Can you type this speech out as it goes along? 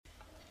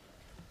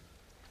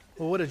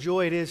Well, what a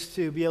joy it is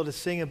to be able to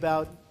sing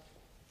about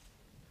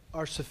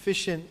our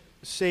sufficient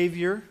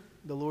Savior,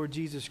 the Lord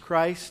Jesus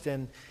Christ,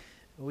 and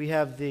we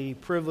have the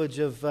privilege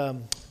of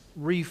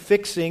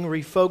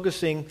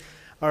refocusing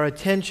our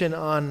attention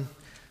on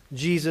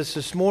Jesus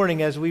this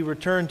morning as we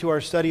return to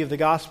our study of the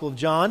Gospel of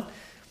John.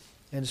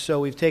 And so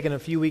we've taken a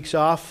few weeks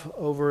off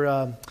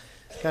over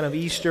kind of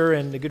Easter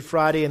and the Good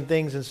Friday and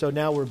things, and so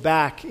now we're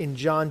back in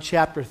John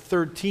chapter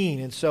 13.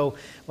 And so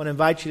I want to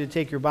invite you to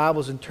take your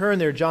Bibles and turn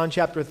there, John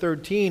chapter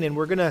 13, and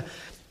we're going to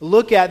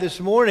look at this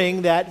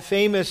morning that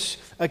famous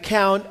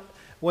account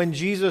when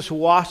Jesus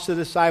washed the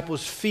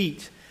disciples'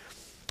 feet.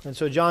 And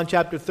so John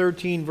chapter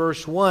 13,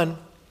 verse 1,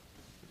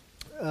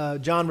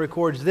 John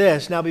records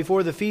this: "Now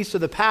before the feast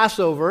of the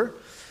Passover,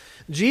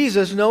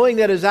 Jesus, knowing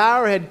that his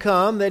hour had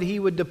come, that he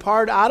would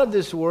depart out of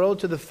this world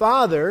to the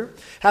Father,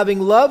 having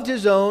loved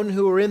his own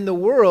who were in the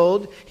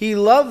world, he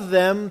loved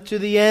them to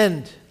the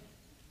end.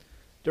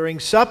 During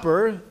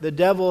supper, the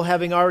devil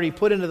having already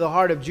put into the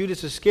heart of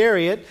Judas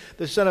Iscariot,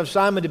 the son of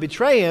Simon, to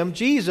betray him,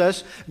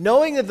 Jesus,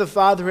 knowing that the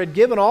Father had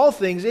given all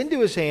things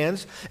into his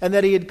hands, and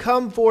that he had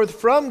come forth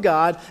from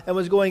God and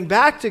was going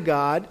back to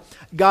God,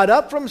 got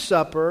up from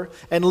supper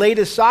and laid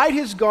aside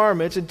his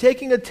garments, and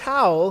taking a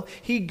towel,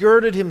 he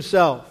girded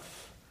himself.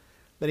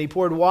 Then he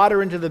poured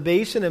water into the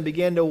basin and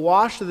began to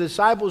wash the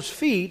disciples'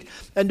 feet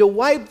and to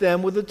wipe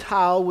them with the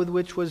towel with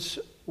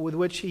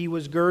which he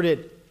was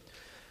girded.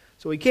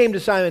 So he came to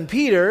Simon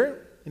Peter,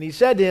 and he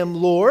said to him,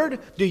 'Lord,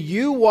 do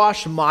you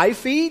wash my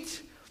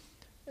feet?'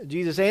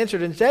 Jesus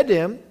answered and said to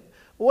him,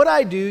 'What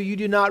I do you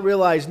do not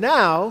realize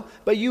now,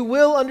 but you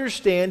will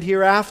understand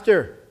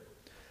hereafter.'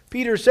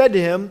 Peter said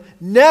to him,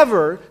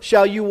 'Never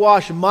shall you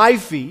wash my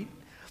feet.'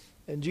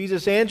 And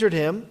Jesus answered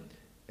him,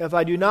 'If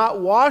I do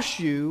not wash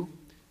you,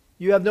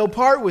 you have no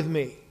part with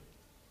me.'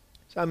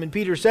 Simon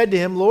Peter said to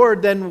him,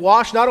 'Lord, then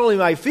wash not only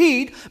my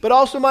feet, but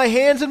also my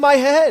hands and my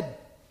head.'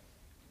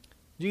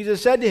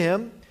 Jesus said to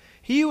him,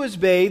 'He who is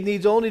bathed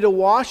needs only to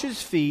wash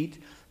his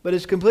feet, but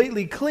is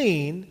completely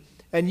clean,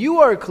 and you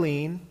are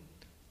clean,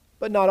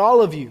 but not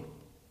all of you.'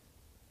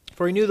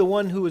 For he knew the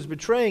one who was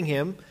betraying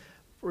him.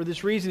 For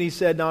this reason he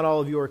said, 'Not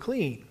all of you are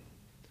clean.'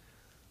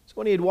 So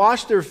when he had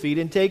washed their feet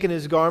and taken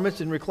his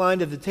garments and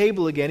reclined at the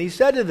table again, he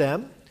said to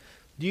them,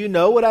 'Do you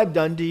know what I've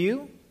done to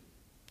you?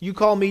 You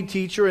call me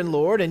teacher and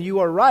Lord, and you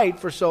are right,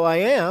 for so I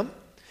am.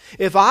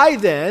 If I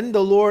then,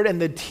 the Lord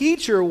and the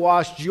teacher,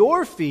 washed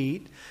your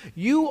feet,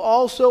 you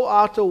also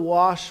ought to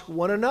wash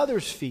one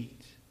another's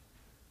feet.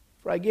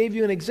 For I gave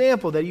you an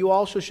example that you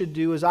also should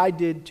do as I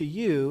did to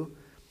you.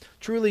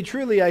 Truly,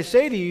 truly, I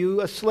say to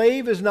you, a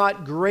slave is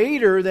not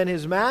greater than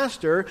his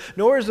master,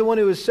 nor is the one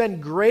who is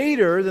sent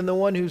greater than the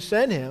one who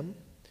sent him.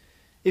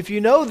 If you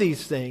know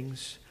these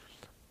things,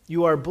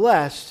 you are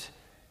blessed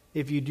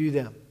if you do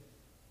them.'"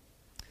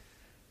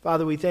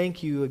 Father, we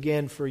thank you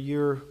again for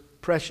your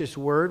precious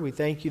word. We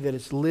thank you that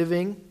it's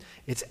living,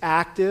 it's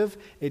active,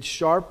 it's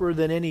sharper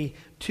than any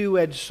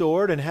two-edged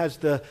sword, and has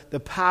the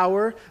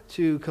power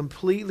to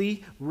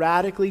completely,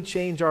 radically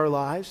change our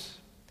lives.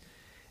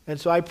 And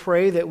so I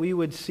pray that we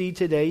would see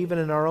today, even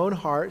in our own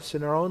hearts,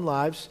 in our own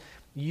lives,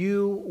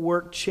 you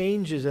work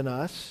changes in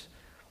us,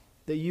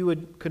 that you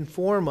would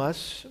conform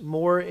us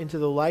more into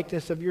the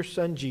likeness of your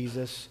Son,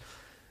 Jesus,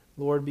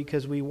 Lord,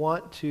 because we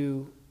want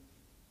to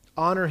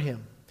honor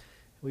him.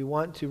 We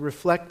want to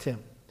reflect him,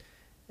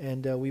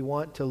 and we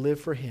want to live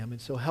for him. And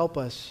so help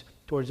us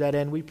towards that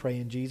end, we pray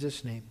in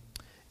Jesus' name.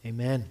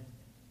 Amen.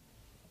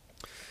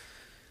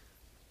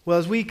 Well,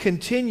 as we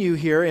continue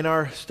here in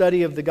our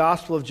study of the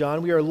Gospel of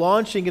John, we are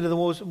launching into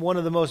one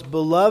of the most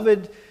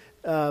beloved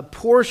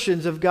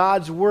portions of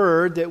God's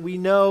Word that we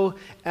know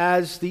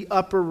as the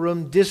Upper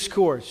Room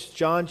Discourse.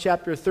 John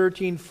chapter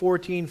 13,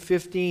 14,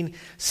 15,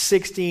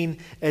 16,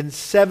 and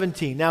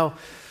 17. Now,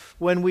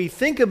 when we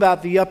think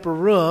about the upper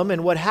room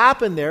and what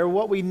happened there,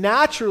 what we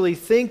naturally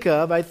think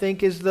of, I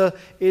think, is the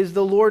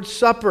Lord's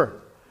Supper.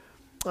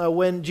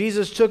 When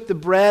Jesus took the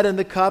bread and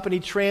the cup and he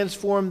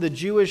transformed the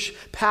Jewish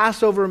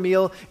Passover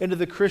meal into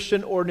the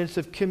Christian ordinance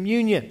of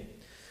communion.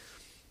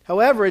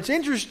 However, it's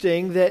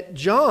interesting that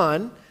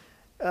John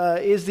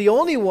is the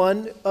only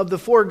one of the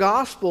four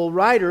gospel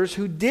writers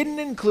who didn't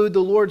include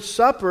the Lord's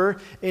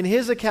Supper in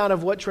his account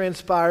of what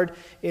transpired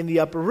in the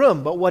upper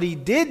room. But what he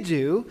did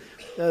do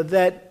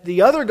that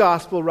the other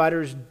gospel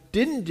writers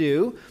didn't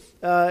do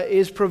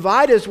is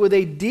provide us with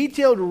a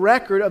detailed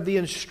record of the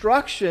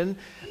instruction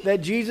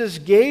that Jesus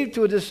gave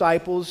to his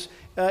disciples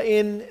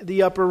in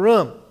the upper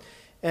room.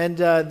 And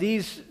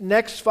these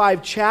next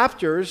 5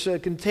 chapters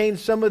contain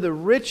some of the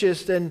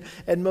richest and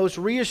most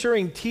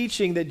reassuring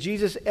teaching that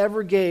Jesus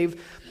ever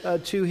gave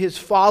to his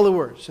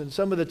followers. And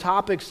some of the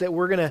topics that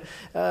we're going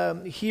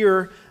to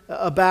hear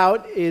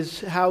about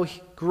is how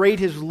great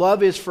his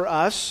love is for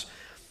us,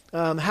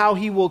 how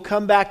he will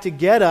come back to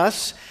get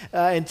us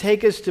and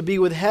take us to be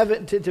with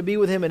heaven, to be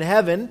with him in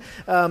heaven.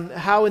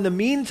 How in the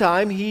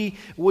meantime he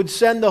would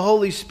send the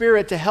Holy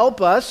Spirit to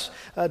help us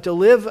to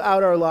live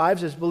out our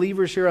lives as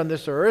believers here on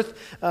this earth.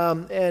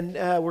 And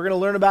we're going to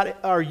learn about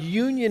our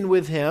union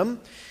with him.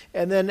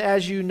 And then,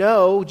 as you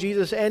know,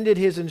 Jesus ended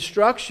his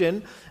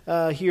instruction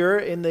here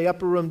in the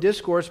upper room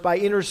discourse by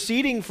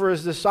interceding for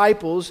his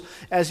disciples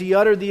as he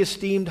uttered the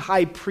esteemed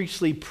high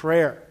priestly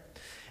prayer.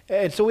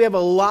 And so we have a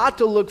lot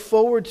to look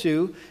forward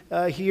to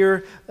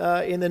here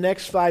in the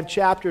next 5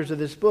 chapters of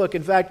this book.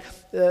 In fact,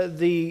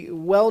 the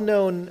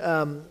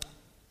well-known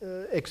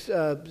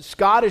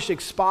Scottish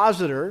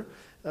expositor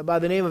by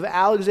the name of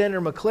Alexander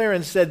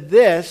Maclaren said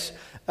this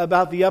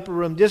about the upper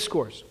room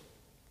discourse.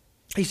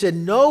 He said,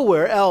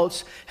 "Nowhere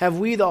else have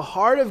we the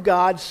heart of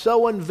God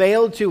so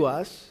unveiled to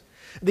us.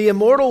 The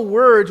immortal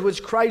words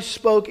which Christ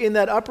spoke in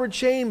that upper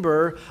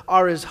chamber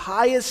are his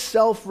highest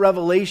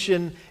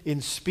self-revelation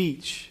in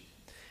speech."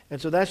 And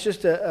so that's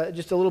just a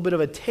little bit of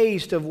a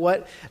taste of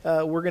what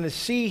we're going to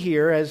see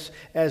here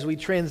as we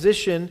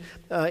transition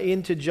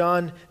into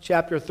John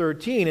chapter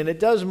 13. And it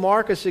does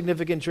mark a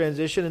significant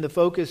transition in the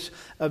focus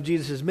of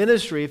Jesus'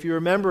 ministry. If you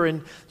remember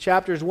in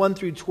chapters 1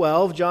 through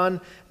 12,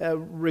 John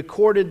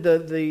recorded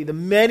the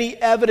many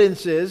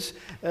evidences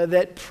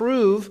that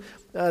prove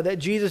that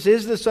Jesus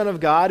is the Son of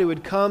God who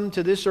had come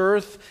to this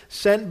earth,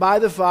 sent by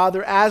the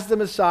Father as the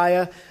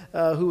Messiah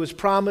who was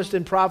promised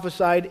and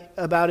prophesied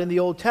about in the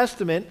Old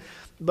Testament.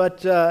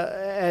 But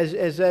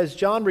as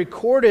John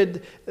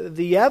recorded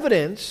the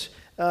evidence,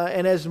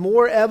 and as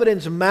more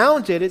evidence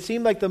mounted, it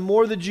seemed like the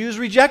more the Jews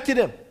rejected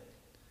him.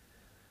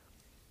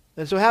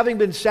 And so having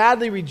been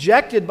sadly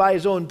rejected by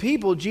his own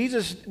people,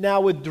 Jesus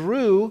now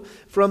withdrew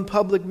from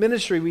public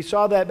ministry. We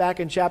saw that back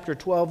in chapter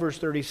 12, verse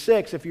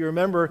 36. If you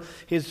remember,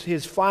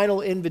 his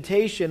final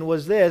invitation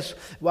was this: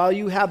 "While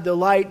you have the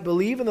light,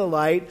 believe in the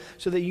light,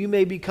 so that you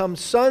may become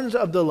sons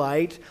of the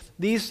light."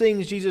 These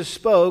things Jesus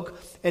spoke,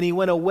 and he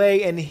went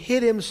away and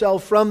hid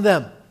himself from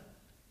them.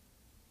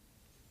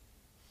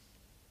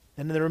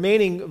 And in the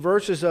remaining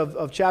verses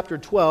of chapter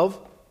 12,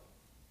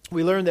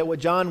 we learned that what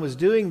John was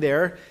doing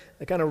there,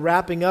 kind of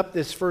wrapping up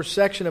this first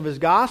section of his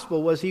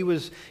gospel, was he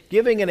was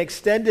giving an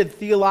extended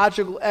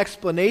theological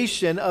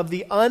explanation of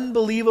the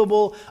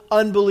unbelievable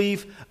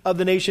unbelief of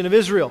the nation of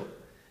Israel.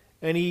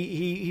 And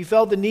he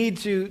felt the need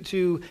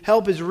to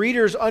help his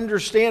readers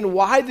understand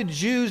why the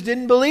Jews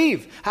didn't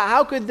believe.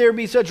 How could there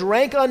be such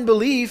rank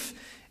unbelief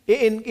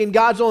in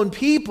God's own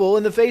people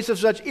in the face of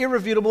such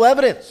irrefutable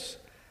evidence?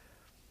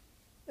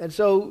 And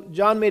so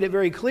John made it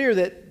very clear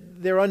that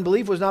their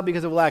unbelief was not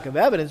because of a lack of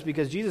evidence,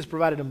 because Jesus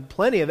provided them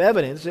plenty of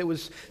evidence. It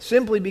was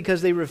simply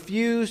because they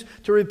refused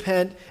to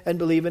repent and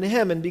believe in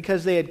him, and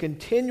because they had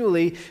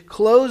continually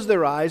closed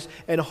their eyes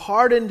and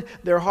hardened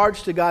their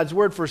hearts to God's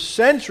word for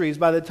centuries.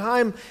 By the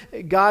time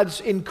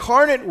God's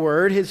incarnate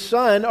word, his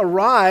Son,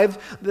 arrived,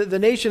 the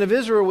nation of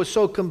Israel was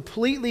so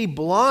completely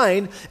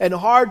blind and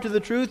hard to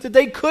the truth that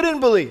they couldn't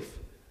believe.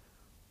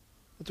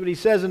 That's what he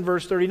says in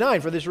verse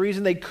 39. For this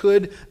reason they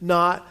could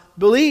not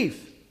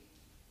believe.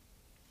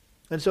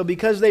 And so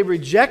because they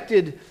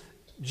rejected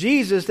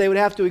Jesus, they would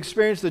have to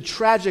experience the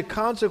tragic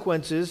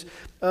consequences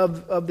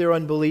of their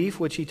unbelief,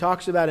 which he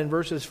talks about in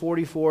verses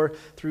 44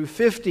 through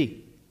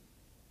 50.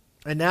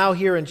 And now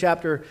here in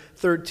chapter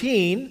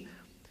 13,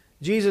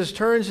 Jesus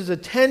turns his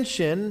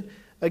attention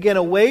again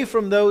away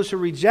from those who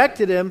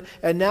rejected him,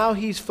 and now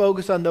he's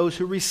focused on those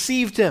who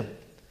received him.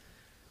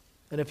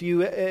 And if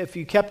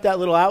you kept that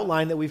little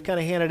outline that we've kind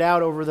of handed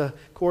out over the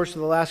course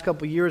of the last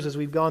couple of years as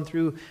we've gone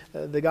through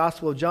the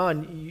Gospel of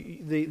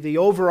John, the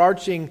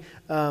overarching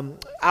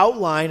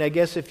outline, I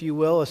guess if you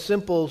will, a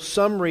simple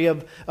summary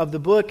of the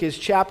book is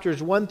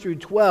chapters 1 through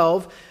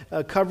 12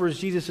 covers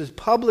Jesus'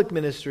 public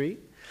ministry.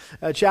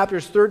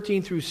 Chapters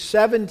 13 through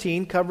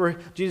 17 cover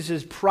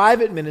Jesus'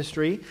 private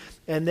ministry.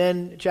 And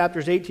then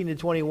chapters 18 to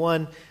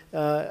 21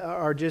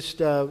 are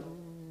just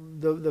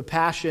the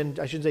passion,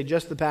 I shouldn't say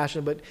just the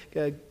passion, but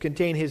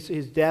contain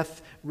his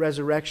death,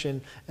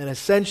 resurrection, and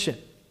ascension.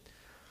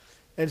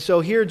 And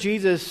so here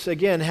Jesus,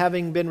 again,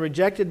 having been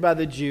rejected by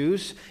the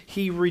Jews,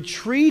 he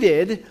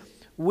retreated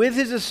with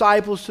his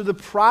disciples to the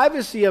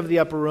privacy of the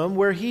upper room,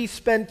 where he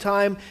spent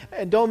time,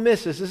 and don't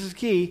miss this is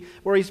key,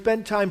 where he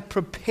spent time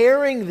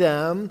preparing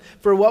them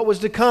for what was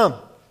to come.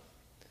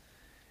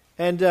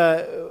 And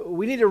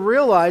we need to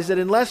realize that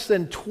in less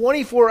than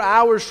 24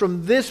 hours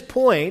from this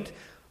point,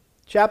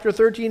 chapter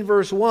 13,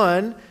 verse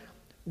 1,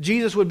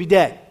 Jesus would be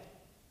dead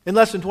in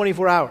less than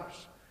 24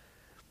 hours.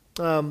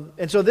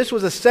 And so this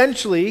was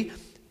essentially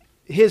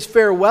his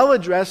farewell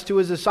address to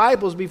his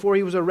disciples before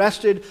he was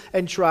arrested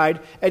and tried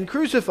and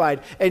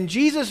crucified. And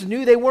Jesus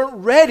knew they weren't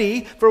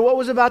ready for what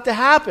was about to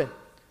happen.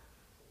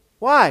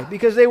 Why?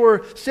 Because they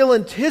were still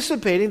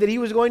anticipating that he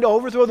was going to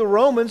overthrow the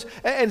Romans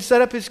and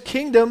set up his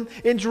kingdom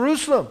in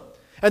Jerusalem.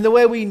 And the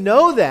way we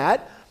know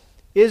that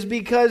is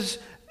because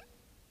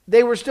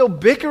they were still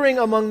bickering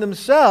among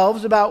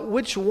themselves about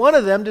which one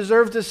of them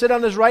deserved to sit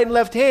on his right and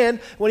left hand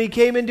when he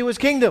came into his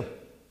kingdom.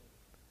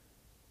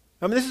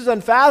 I mean, this is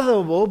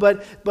unfathomable,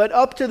 but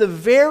up to the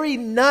very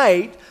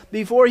night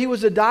before he was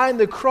to die on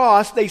the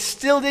cross, they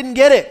still didn't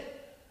get it.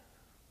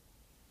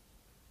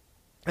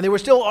 And they were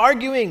still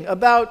arguing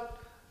about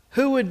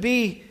who would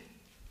be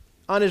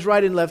on his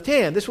right and left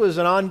hand. This was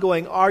an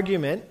ongoing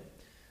argument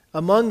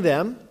among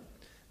them.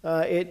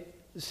 It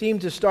seem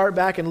to start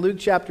back in Luke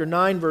chapter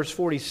 9, verse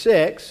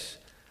 46,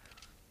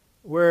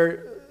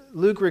 where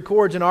Luke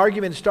records an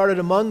argument started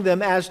among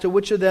them as to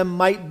which of them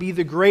might be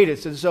the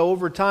greatest. And so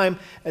over time,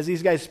 as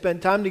these guys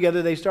spent time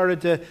together, they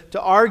started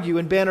to argue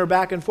and banter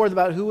back and forth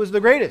about who was the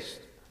greatest.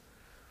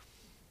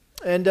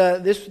 And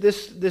this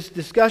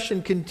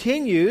discussion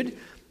continued,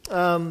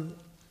 and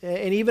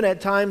even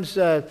at times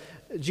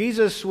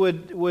Jesus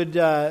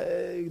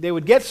they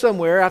would get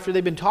somewhere after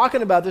they've been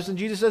talking about this, and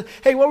Jesus says,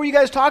 "Hey, what were you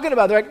guys talking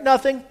about?" They're like,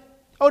 "Nothing."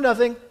 "Oh,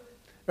 nothing."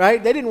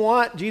 Right? They didn't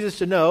want Jesus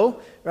to know,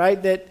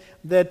 right, that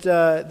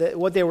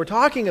what they were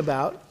talking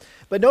about.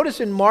 But notice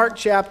in Mark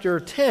chapter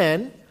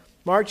 10,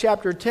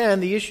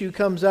 the issue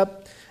comes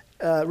up,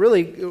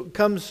 really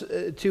comes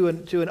to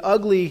an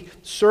ugly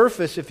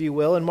surface, if you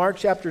will. In Mark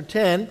chapter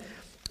 10,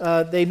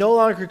 they no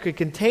longer could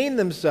contain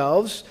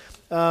themselves,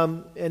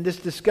 and this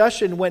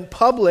discussion went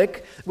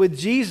public with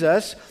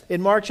Jesus.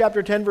 In Mark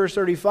chapter 10, verse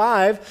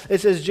 35,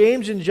 it says,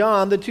 James and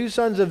John, the two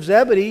sons of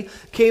Zebedee,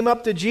 came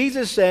up to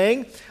Jesus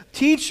saying,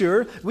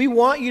 "Teacher, we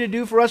want you to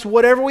do for us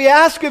whatever we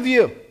ask of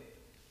you."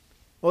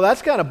 Well,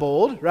 that's kind of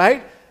bold,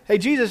 right? "Hey,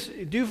 Jesus,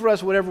 do for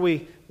us whatever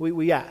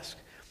we ask."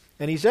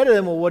 And he said to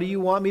them, "Well, what do you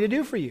want me to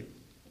do for you?"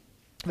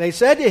 They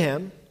said to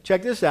him,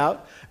 check this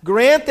out,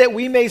 "Grant that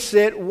we may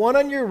sit one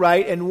on your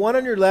right and one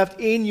on your left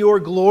in your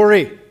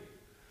glory."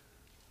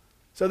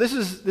 So this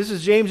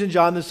is James and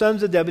John, the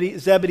sons of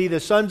Zebedee, the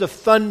sons of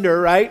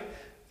thunder, right?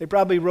 They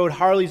probably rode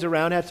Harleys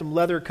around, had some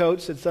leather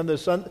coats that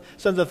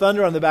sons of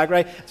thunder on the back,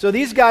 right? So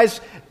these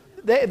guys,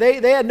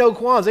 they had no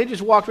qualms. They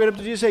just walked right up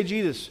to Jesus and say,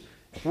 "Jesus,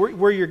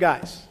 we're your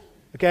guys,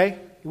 okay?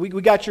 We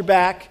got your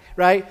back,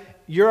 right?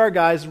 You're our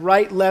guys,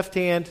 right, left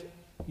hand,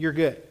 you're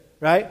good,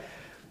 right?"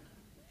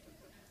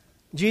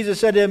 Jesus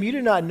said to him, "You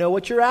do not know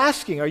what you're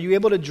asking. Are you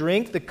able to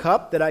drink the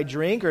cup that I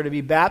drink, or to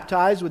be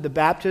baptized with the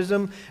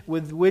baptism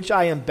with which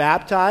I am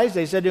baptized?"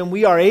 They said to him,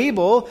 "We are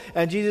able."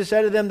 And Jesus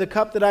said to them, "The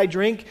cup that I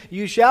drink,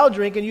 you shall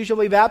drink, and you shall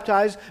be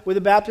baptized with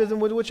the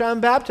baptism with which I am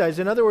baptized."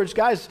 In other words,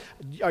 guys,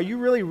 are you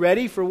really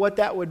ready for what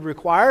that would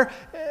require?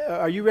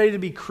 Are you ready to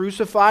be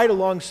crucified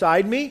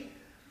alongside me?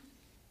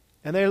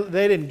 And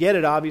they didn't get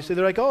it, obviously.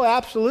 They're like, "Oh,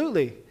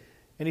 absolutely."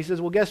 And he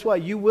says, "Well, guess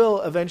what? You will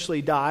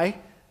eventually die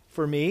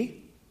for me."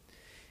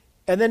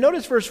 And then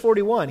notice verse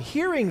 41.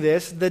 Hearing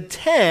this, the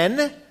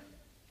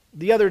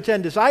other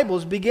 10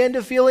 disciples began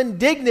to feel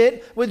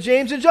indignant with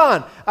James and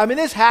John. I mean,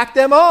 this hacked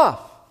them off.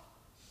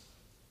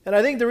 And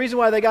I think the reason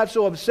why they got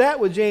so upset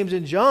with James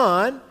and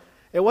John,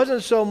 it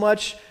wasn't so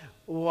much,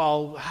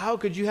 well, how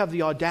could you have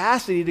the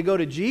audacity to go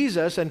to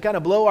Jesus and kind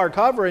of blow our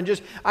cover and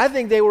just, I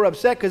think they were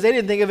upset because they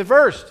didn't think of it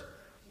first.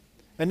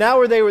 And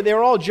now they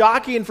were all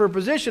jockeying for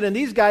position, and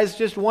these guys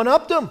just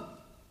one-upped them.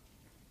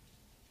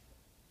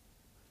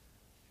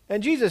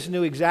 And Jesus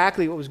knew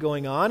exactly what was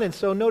going on, and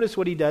so notice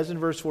what he does in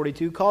verse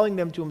 42. Calling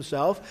them to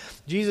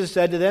himself, Jesus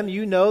said to them,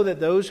 "You know that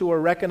those who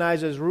are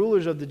recognized as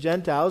rulers of the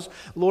Gentiles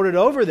lord it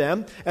over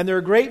them, and their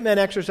great men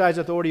exercise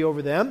authority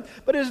over them.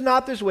 But it is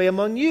not this way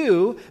among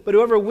you. But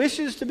whoever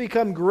wishes to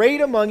become great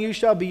among you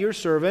shall be your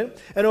servant,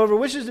 and whoever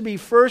wishes to be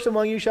first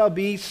among you shall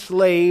be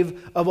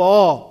slave of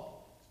all."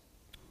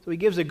 So he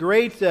gives a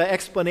great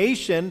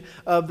explanation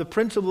of the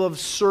principle of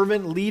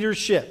servant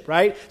leadership,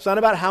 right? It's not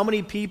about how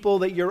many people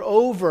that you're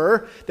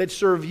over that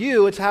serve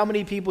you, it's how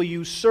many people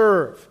you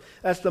serve.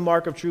 That's the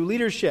mark of true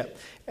leadership.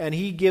 And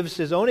he gives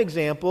his own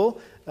example,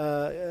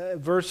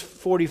 verse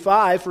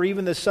 45, "For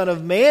even the Son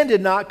of Man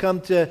did not come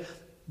to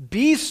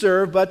be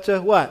served, but to"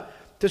 what?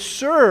 "To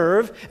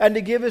serve and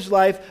to give his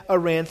life a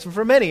ransom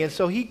for many." And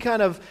so he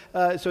kind of,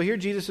 so here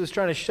Jesus is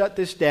trying to shut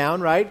this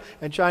down, right?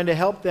 And trying to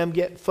help them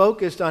get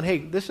focused on, hey,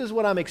 this is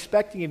what I'm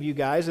expecting of you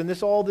guys. And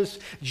all this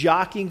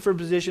jockeying for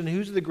position,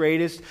 who's the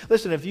greatest?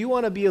 Listen, if you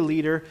want to be a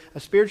leader, a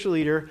spiritual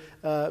leader,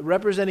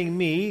 representing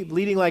me,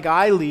 leading like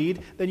I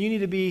lead, then you need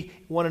to be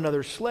one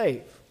another's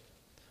slave.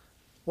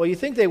 Well, you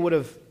think they would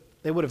have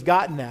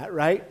gotten that,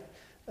 right?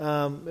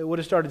 It would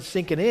have started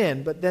sinking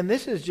in. But then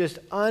this is just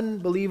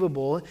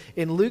unbelievable.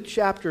 In Luke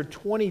chapter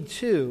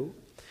 22,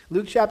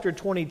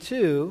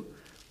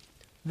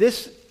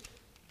 this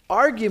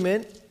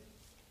argument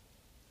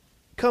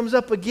comes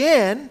up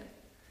again.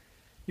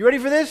 You ready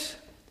for this?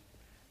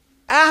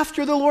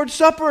 After the Lord's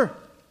Supper,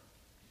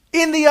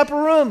 in the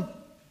upper room.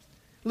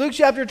 Luke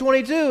chapter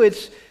 22,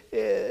 it's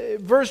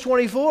verse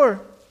 24.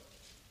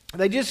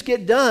 They just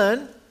get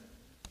done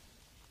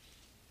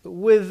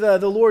with the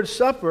Lord's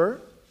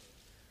Supper.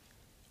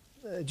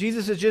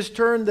 Jesus has just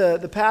turned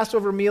the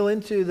Passover meal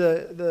into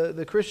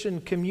the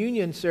Christian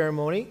communion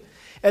ceremony.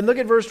 And look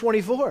at verse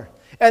 24.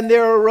 "And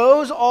there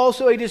arose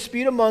also a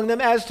dispute among them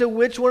as to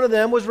which one of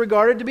them was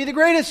regarded to be the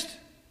greatest.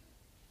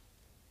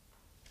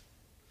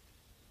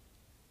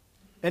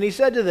 And he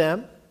said to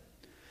them,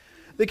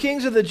 The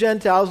kings of the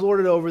Gentiles lord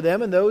it over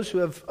them, and those who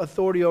have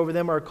authority over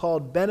them are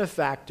called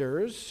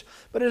benefactors.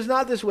 But it is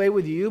not this way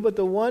with you, but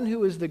the one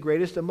who is the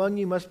greatest among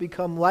you must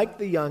become like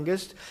the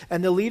youngest,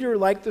 and the leader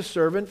like the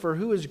servant. For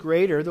who is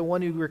greater, the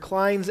one who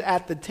reclines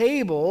at the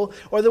table,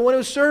 or the one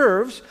who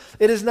serves?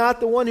 It is not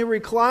the one who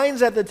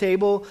reclines at the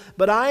table,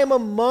 but I am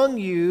among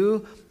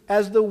you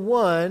as the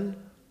one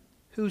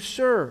who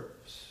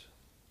serves.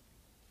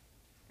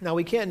 Now,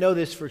 we can't know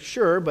this for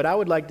sure, but I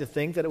would like to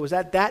think that it was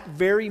at that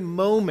very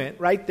moment,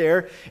 right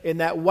there, in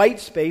that white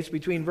space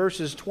between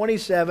verses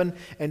 27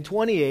 and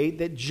 28,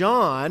 that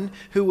John,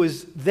 who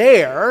was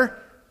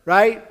there,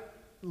 right,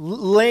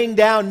 laying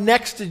down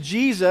next to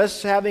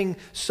Jesus, having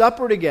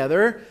supper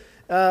together,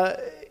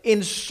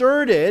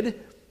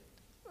 inserted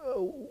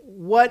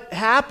what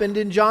happened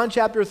in John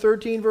chapter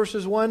 13,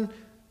 verses 1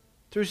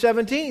 through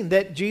 17,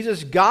 that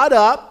Jesus got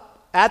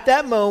up at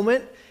that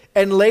moment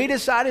and laid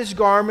aside his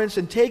garments,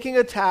 and taking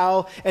a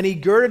towel, and he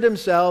girded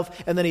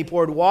himself, and then he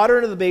poured water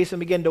into the basin and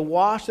began to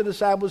wash the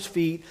disciples'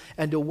 feet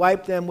and to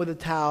wipe them with a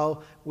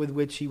towel with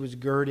which he was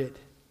girded.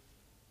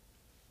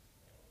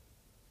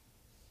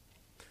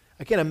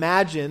 I can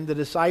imagine the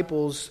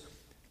disciples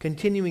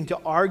continuing to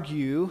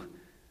argue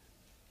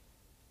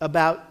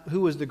about who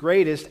was the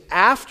greatest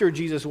after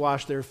Jesus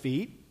washed their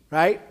feet,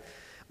 right?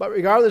 But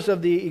regardless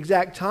of the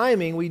exact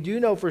timing, we do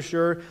know for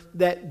sure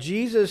that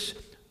Jesus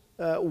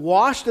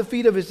washed the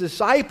feet of his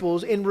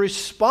disciples in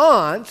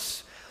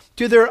response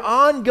to their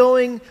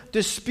ongoing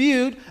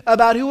dispute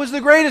about who was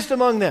the greatest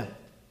among them.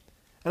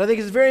 And I think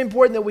it's very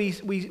important that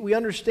we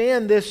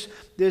understand this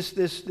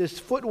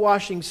foot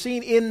washing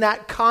scene in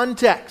that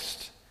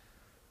context.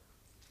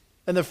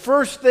 And the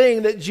first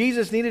thing that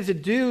Jesus needed to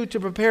do to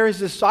prepare his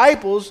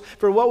disciples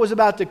for what was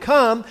about to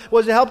come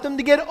was to help them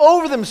to get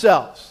over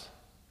themselves.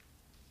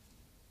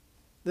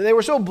 They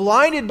were so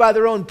blinded by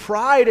their own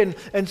pride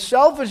and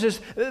selfishness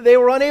that they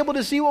were unable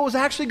to see what was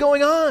actually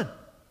going on.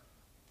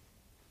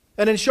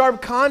 And in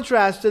sharp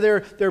contrast to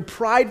their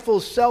prideful,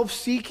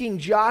 self-seeking,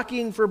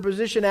 jockeying for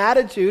position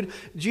attitude,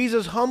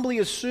 Jesus humbly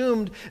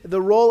assumed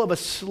the role of a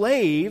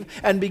slave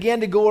and began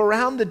to go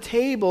around the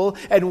table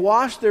and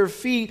wash their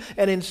feet,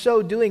 and in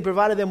so doing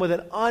provided them with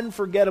an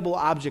unforgettable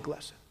object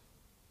lesson.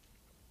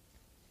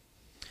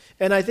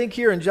 And I think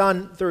here in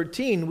John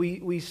 13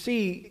 we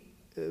see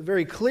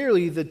very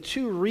clearly the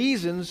two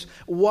reasons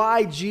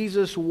why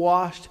Jesus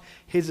washed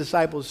his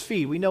disciples'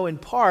 feet. We know in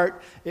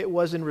part it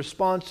was in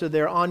response to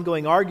their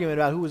ongoing argument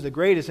about who was the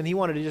greatest, and he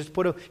wanted to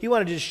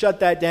just shut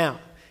that down.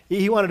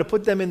 He wanted to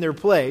put them in their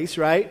place,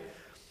 right?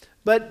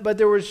 But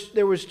there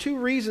was two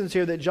reasons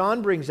here that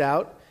John brings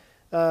out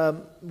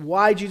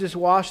why Jesus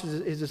washed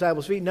his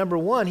disciples' feet. Number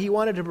one, he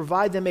wanted to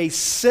provide them a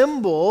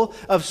symbol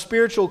of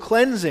spiritual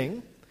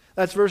cleansing.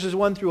 That's verses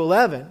 1 through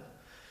 11.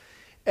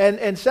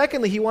 And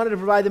secondly, he wanted to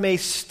provide them a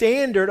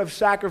standard of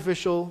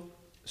sacrificial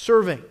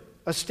serving.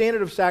 A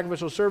standard of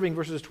sacrificial serving,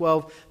 verses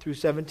 12 through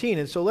 17.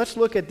 And so let's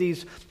look at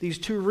these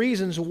two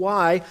reasons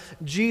why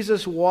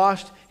Jesus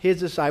washed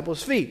his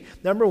disciples' feet.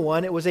 Number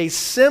one, it was a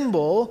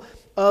symbol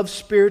of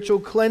spiritual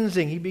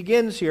cleansing. He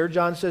begins here,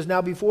 John says,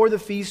 now before the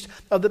feast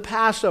of the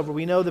Passover.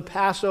 We know the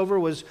Passover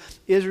was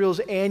Israel's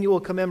annual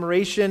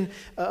commemoration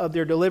of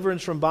their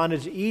deliverance from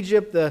bondage to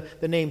Egypt.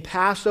 The name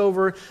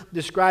Passover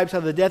describes how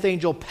the death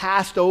angel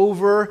passed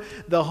over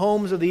the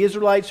homes of the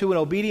Israelites who, in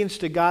obedience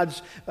to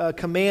God's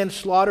command,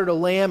 slaughtered a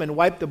lamb and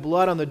wiped the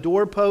blood on the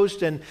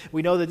doorpost. And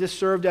we know that this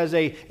served as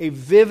a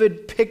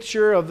vivid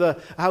picture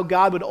of how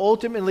God would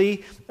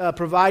ultimately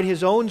provide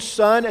his own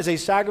son as a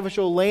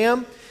sacrificial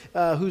lamb,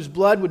 whose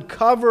blood would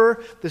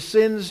cover the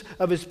sins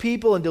of his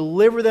people and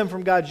deliver them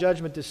from God's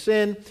judgment to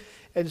sin.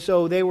 And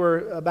so they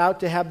were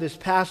about to have this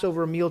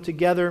Passover meal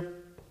together,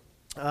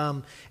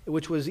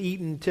 which was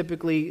eaten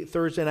typically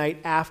Thursday night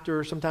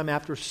sometime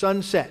after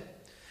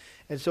sunset.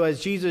 And so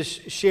as Jesus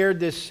shared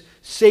this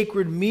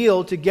sacred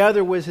meal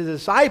together with his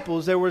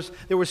disciples, there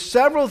were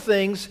several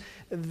things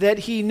that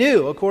he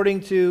knew,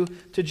 according to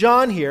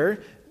John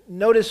here.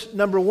 Notice,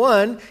 number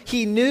one,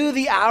 he knew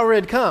the hour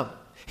had come.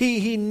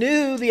 He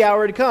knew the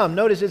hour had come.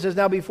 Notice it says,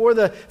 now before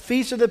the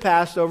feast of the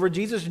Passover,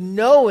 Jesus,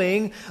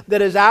 knowing that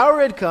his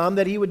hour had come,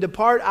 that he would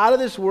depart out of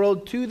this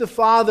world to the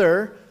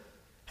Father,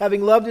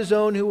 having loved his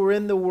own who were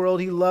in the world,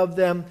 he loved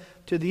them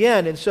to the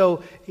end. And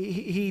so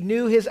he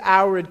knew his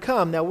hour had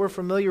come. Now we're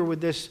familiar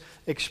with this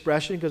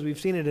expression because we've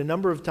seen it a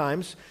number of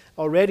times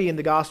already in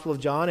the Gospel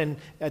of John. And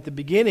at the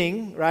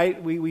beginning,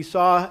 right, we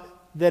saw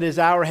that his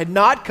hour had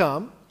not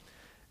come.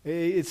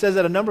 It says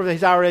that a number of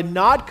his hour had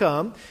not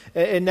come,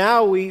 and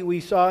now we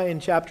saw in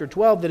chapter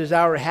 12 that his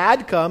hour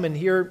had come, and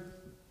here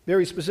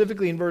very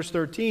specifically in verse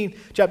 13,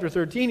 chapter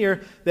 13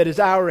 here, that his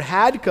hour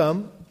had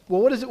come.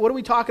 Well, what are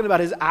we talking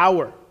about, his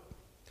hour?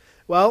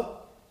 Well,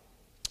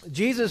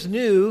 Jesus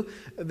knew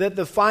that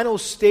the final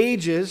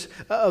stages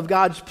of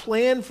God's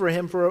plan for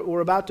him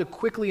were about to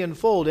quickly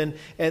unfold. And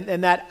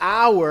that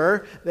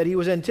hour that he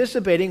was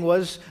anticipating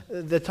was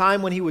the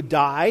time when he would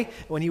die,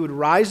 when he would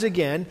rise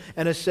again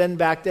and ascend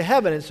back to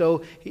heaven. And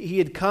so he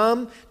had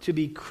come to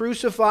be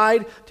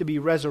crucified, to be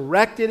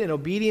resurrected in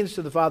obedience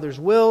to the Father's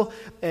will.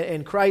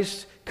 And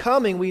Christ's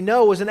coming, we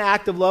know, was an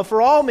act of love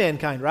for all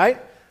mankind, right?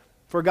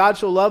 For God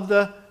so loved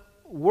the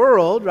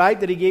world, right,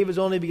 that he gave his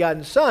only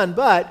begotten Son.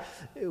 But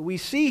we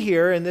see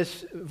here in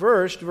this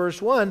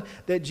verse 1,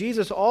 that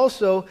Jesus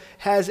also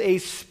has a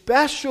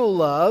special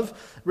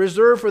love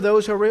reserved for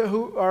those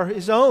who are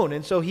his own.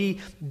 And so he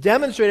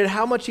demonstrated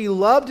how much he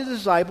loved his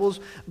disciples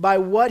by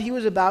what he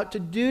was about to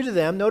do to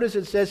them. Notice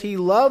it says he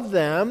loved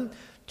them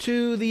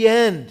to the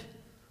end.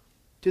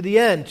 To the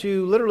end,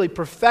 to literally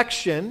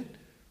perfection,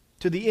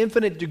 to the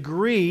infinite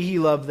degree he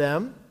loved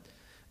them.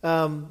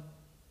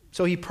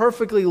 So he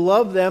perfectly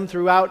loved them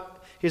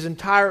throughout his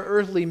entire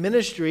earthly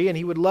ministry, and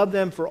he would love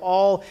them for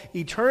all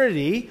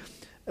eternity.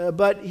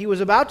 But he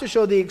was about to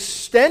show the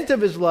extent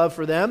of his love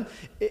for them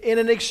in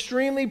an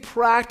extremely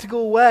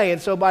practical way.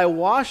 And so by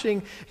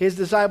washing his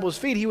disciples'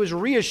 feet, he was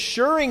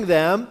reassuring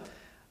them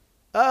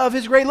of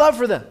his great love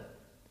for them.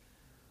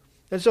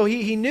 And so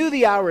he knew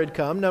the hour had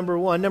come, number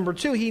one. Number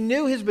two, he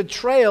knew his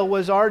betrayal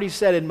was already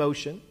set in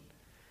motion.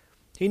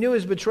 He knew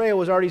his betrayal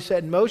was already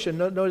set in motion.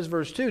 Notice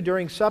verse 2,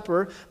 during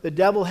supper, the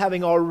devil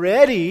having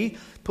already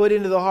put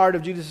into the heart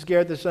of Judas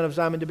Iscariot, the son of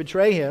Simon, to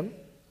betray him.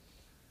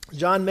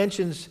 John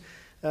mentions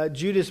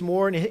Judas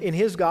more in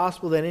his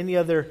gospel than any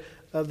other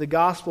of the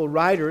gospel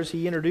writers.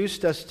 He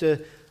introduced us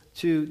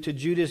to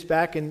Judas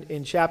back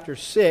in chapter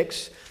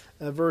 6.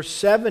 Verse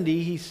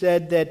 70, he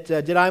said that,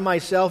 did I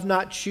myself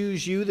not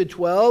choose you, the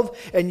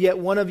 12, and yet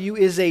one of you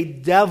is a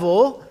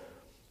devil?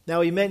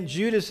 Now he meant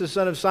Judas, the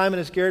son of Simon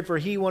Iscariot, for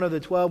he, one of the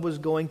 12, was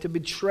going to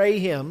betray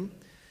him.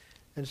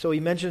 And so he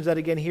mentions that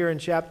again here in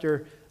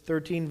chapter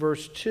 13,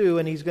 verse 2,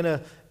 and he's going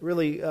to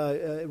really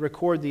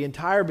record the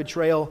entire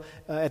betrayal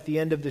at the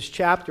end of this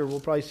chapter. We'll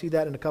probably see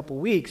that in a couple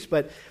weeks.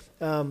 But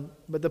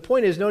the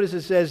point is, notice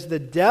it says, the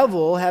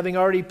devil having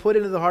already put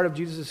into the heart of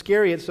Judas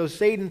Iscariot, so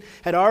Satan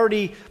had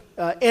already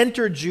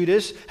entered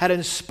Judas, had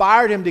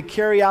inspired him to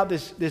carry out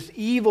this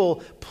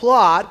evil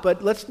plot,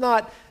 but let's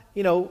not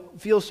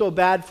feel so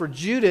bad for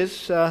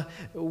Judas.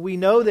 We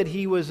know that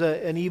he was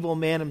an evil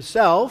man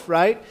himself,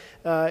 right?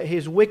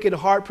 His wicked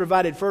heart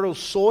provided fertile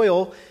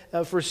soil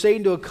for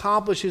Satan to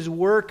accomplish his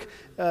work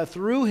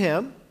through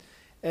him.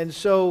 And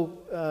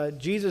so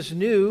Jesus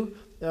knew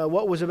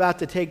what was about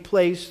to take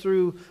place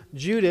through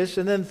Judas.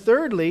 And then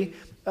thirdly,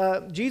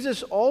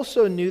 Jesus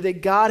also knew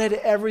that God had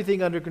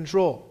everything under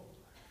control.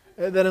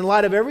 That in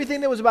light of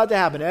everything that was about to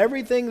happen,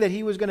 everything that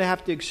he was going to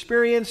have to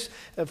experience,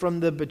 from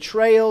the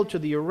betrayal to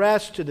the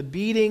arrest to the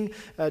beating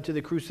to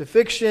the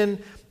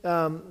crucifixion,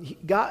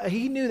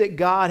 he knew that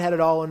God had it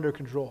all under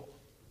control.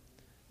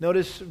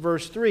 Notice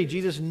verse 3,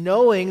 Jesus,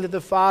 knowing that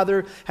the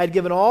Father had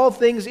given all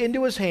things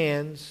into his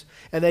hands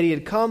and that he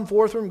had come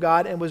forth from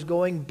God and was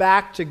going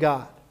back to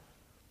God.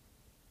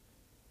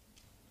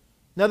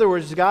 In other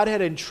words, God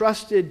had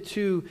entrusted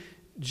to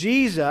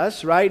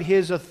Jesus, right,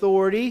 his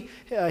authority,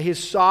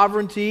 his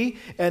sovereignty,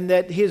 and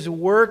that his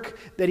work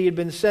that he had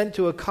been sent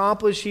to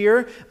accomplish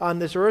here on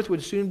this earth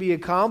would soon be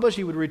accomplished.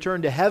 He would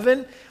return to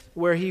heaven,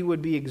 where he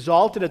would be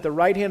exalted at the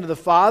right hand of the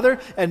Father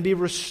and be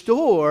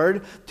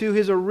restored to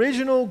his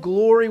original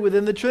glory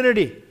within the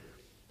Trinity.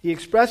 He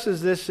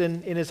expresses this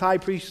in his high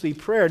priestly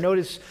prayer.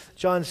 Notice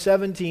John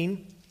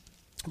 17,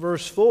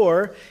 verse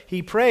 4,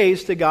 he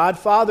prays to God,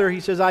 Father, he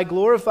says, I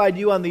glorified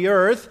you on the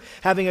earth,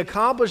 having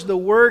accomplished the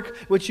work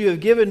which you have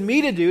given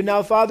me to do.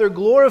 Now, Father,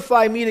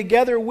 glorify me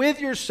together with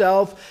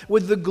yourself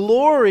with the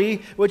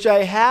glory which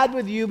I had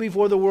with you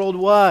before the world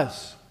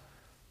was.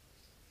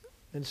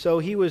 And so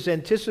he was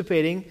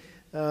anticipating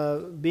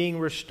being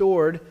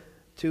restored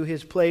to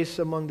his place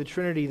among the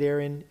Trinity there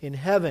in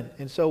heaven.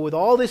 And so with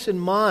all this in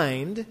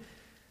mind,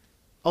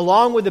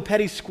 along with the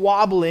petty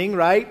squabbling,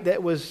 right,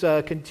 that was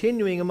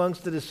continuing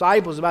amongst the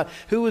disciples about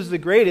who was the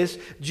greatest,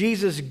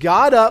 Jesus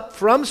got up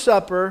from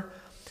supper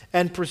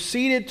and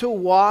proceeded to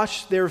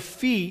wash their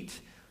feet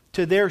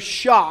to their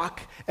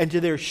shock and to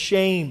their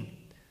shame.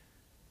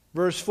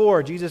 Verse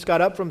 4, Jesus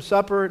got up from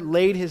supper,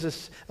 laid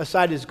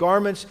aside his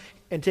garments,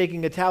 and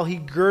taking a towel, he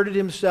girded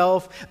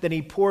himself. Then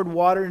he poured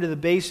water into the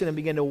basin and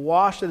began to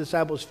wash the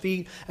disciples'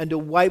 feet and to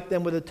wipe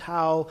them with a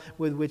towel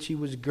with which he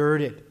was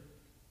girded.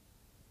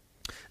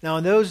 Now,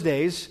 in those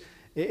days,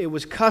 it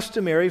was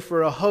customary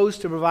for a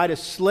host to provide a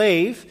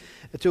slave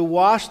to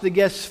wash the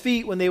guests'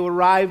 feet when they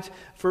arrived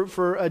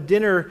for a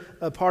dinner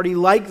party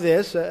like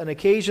this, an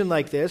occasion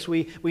like this.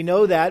 We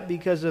know that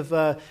because of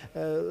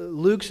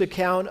Luke's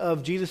account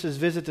of Jesus'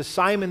 visit to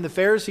Simon the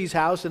Pharisee's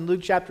house in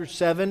Luke chapter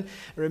 7.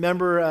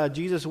 Remember,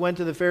 Jesus went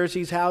to the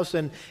Pharisee's house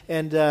and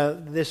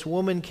this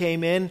woman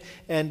came in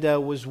and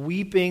was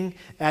weeping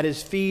at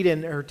his feet,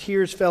 and her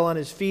tears fell on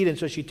his feet, and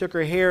so she took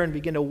her hair and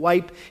began to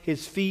wipe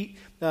his feet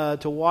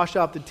to wash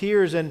off the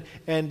tears, and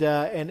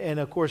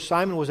of course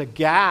Simon was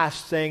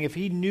aghast, saying if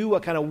he knew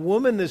what kind of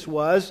woman this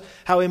was,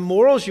 how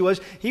immoral she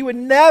was, he would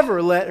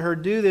never let her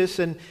do this.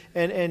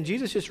 And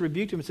Jesus just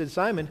rebuked him and said,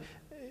 Simon,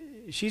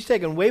 she's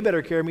taken way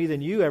better care of me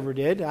than you ever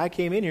did. I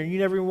came in here and you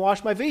never even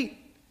washed my feet.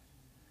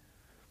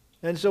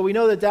 And so we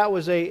know that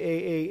was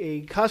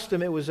a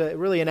custom. It was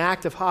really an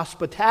act of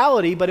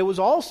hospitality, but it was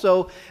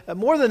also,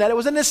 more than that, it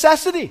was a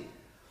necessity.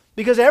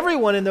 Because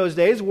everyone in those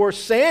days wore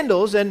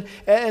sandals, and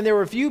there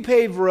were few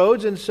paved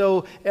roads, and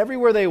so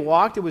everywhere they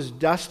walked, it was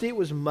dusty, it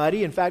was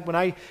muddy. In fact, when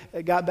I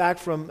got back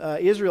from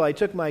Israel, I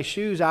took my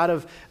shoes out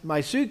of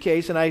my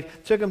suitcase, and I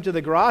took them to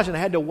the garage, and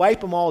I had to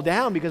wipe them all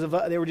down because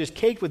they were just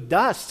caked with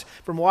dust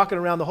from walking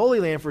around the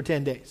Holy Land for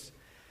 10 days.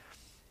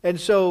 And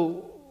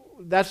so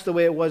that's the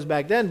way it was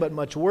back then, but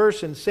much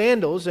worse in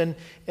sandals. And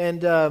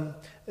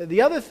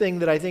the other thing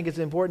that I think is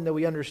important that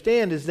we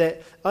understand is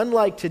that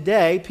unlike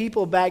today,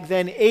 people back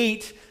then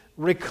ate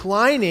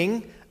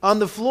reclining on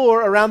the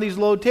floor around these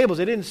low tables.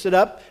 They didn't sit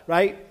up,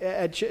 right,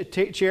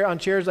 on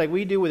chairs like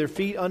we do with their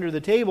feet under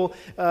the table.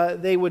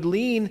 They would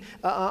lean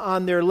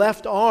on their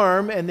left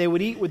arm, and they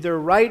would eat with their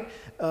right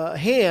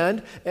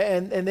hand,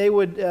 and they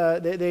would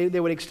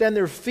extend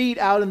their feet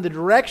out in the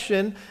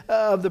direction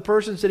of the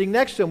person sitting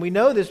next to them. We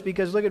know this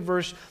because look at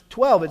verse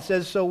 12. It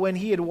says, "So when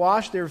he had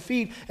washed their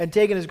feet and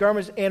taken his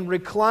garments and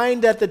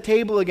reclined at the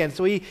table again."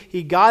 So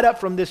he got up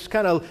from this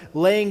kind of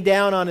laying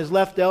down on his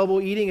left elbow,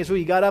 eating, and so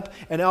he got up,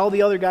 and all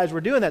the other guys were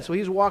doing that. So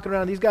he's walking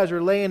around. These guys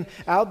are laying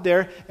out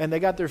there, and they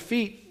got their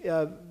feet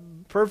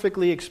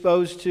perfectly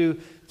exposed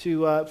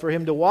for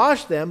him to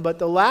wash them. But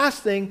the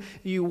last thing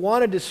you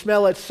wanted to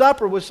smell at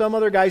supper was some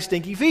other guy's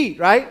stinky feet,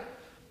 right?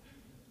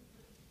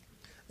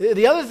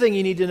 The other thing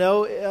you need to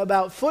know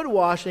about foot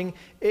washing,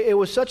 it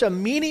was such a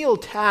menial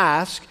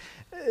task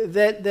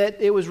that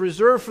it was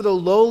reserved for the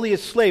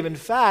lowliest slave. In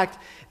fact,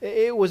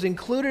 it was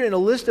included in a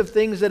list of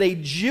things that a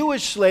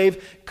Jewish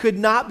slave could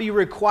not be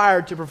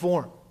required to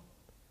perform.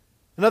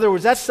 In other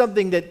words, that's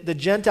something that the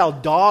Gentile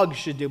dogs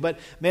should do. But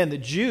man, the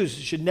Jews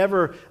should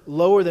never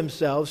lower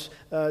themselves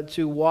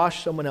to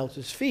wash someone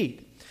else's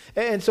feet.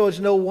 And so it's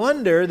no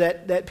wonder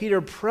that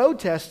Peter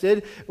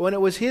protested when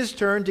it was his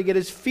turn to get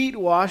his feet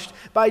washed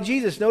by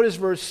Jesus. Notice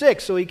verse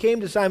 6. "So he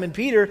came to Simon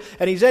Peter,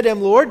 and he said to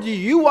him, 'Lord, do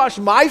you wash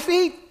my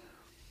feet?'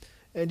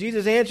 And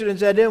Jesus answered and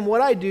said to him,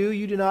 'What I do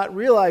you do not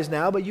realize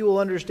now, but you will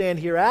understand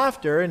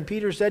hereafter.' And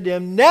Peter said to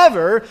him,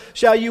 'Never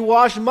shall you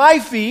wash my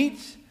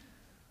feet.'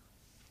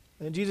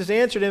 And Jesus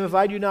answered him, 'If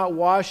I do not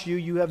wash you,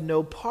 you have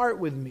no part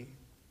with me.'"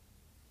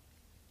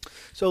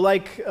 So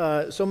like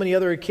so many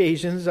other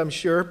occasions, I'm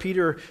sure,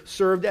 Peter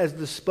served as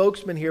the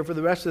spokesman here for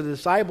the rest of the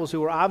disciples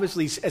who were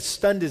obviously as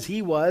stunned as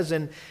he was,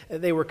 and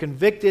they were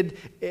convicted,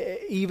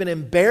 even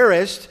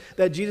embarrassed,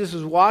 that Jesus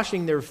was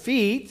washing their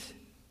feet.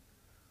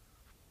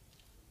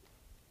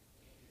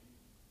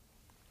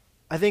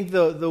 I think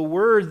the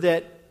word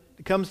that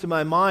comes to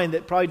my mind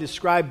that probably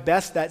described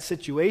best that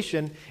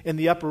situation in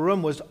the upper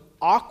room was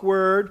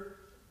awkward.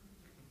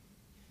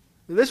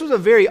 This was a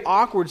very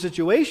awkward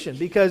situation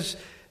because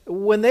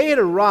when they had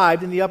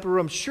arrived in the upper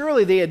room,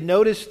 surely they had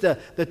noticed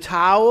the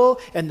towel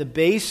and the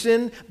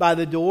basin by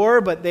the door,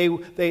 but they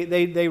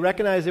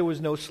recognized there was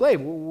no slave.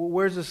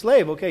 Where's the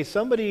slave? Okay,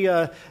 somebody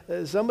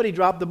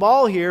dropped the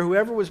ball here.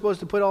 Whoever was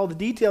supposed to put all the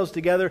details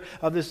together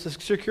of this,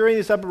 securing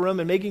this upper room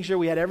and making sure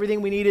we had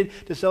everything we needed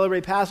to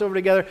celebrate Passover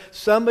together,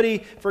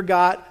 somebody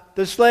forgot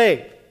the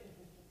slave.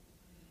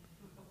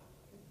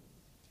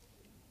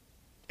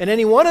 And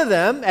any one of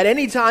them, at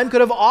any time, could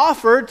have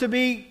offered to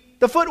be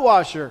the foot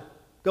washer.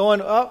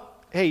 Going, "Oh,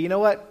 hey, you know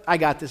what? I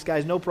got this,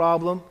 guys, no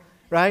problem,"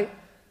 right?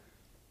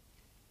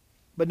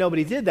 But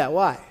nobody did that.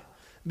 Why?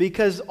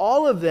 Because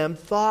all of them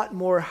thought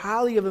more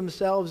highly of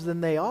themselves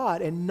than they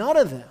ought, and none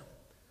of them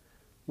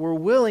were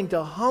willing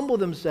to humble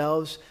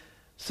themselves,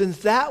 since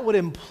that would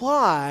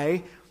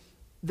imply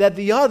that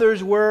the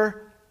others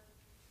were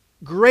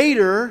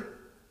greater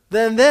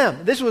than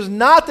them. This was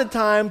not the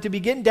time to be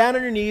getting down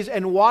on your knees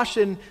and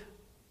washing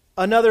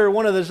another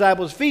one of the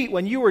disciples' feet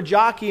when you were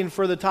jockeying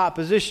for the top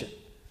position.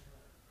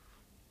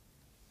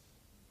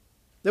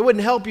 That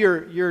wouldn't help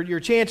your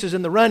chances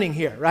in the running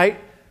here, right?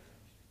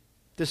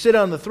 To sit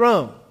on the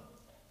throne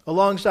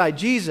alongside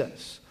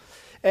Jesus.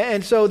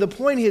 And so the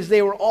point is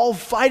they were all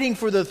fighting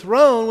for the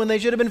throne when they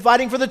should have been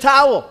fighting for the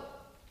towel.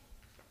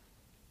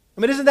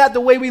 I mean, isn't that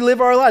the way we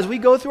live our lives? We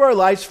go through our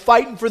lives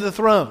fighting for the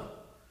throne.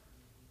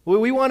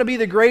 We want to be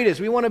the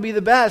greatest. We want to be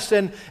the best,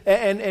 and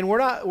we're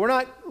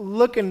not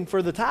looking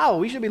for the towel.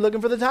 We should be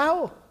looking for the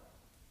towel.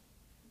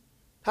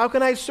 How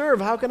can I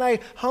serve? How can I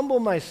humble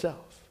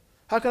myself?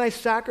 How can I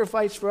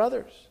sacrifice for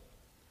others?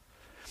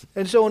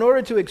 And so in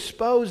order to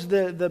expose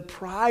the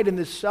pride and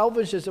the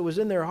selfishness that was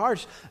in their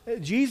hearts,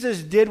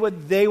 Jesus did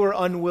what they were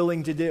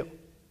unwilling to do.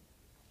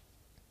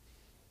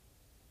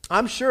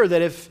 I'm sure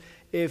that if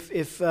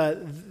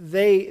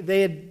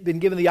they had been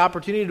given the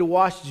opportunity to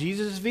wash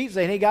Jesus' feet,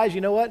 saying, "Hey guys,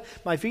 you know what?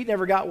 My feet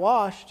never got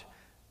washed,"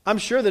 I'm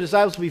sure the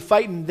disciples would be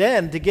fighting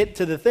then to get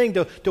to the thing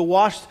to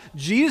wash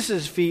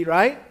Jesus' feet,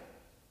 right?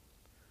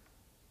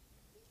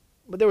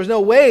 But there was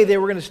no way they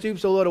were going to stoop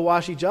so low to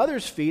wash each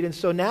other's feet, and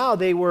so now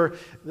they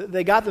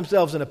got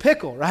themselves in a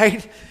pickle,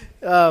 right?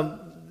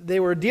 They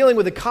were dealing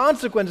with the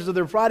consequences of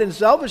their pride and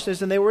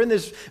selfishness, and they were in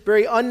this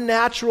very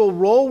unnatural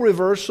role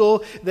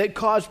reversal that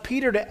caused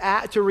Peter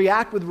to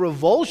react with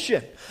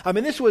revulsion. I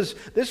mean, this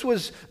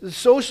was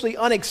socially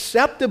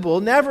unacceptable.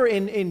 Never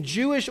in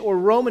Jewish or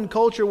Roman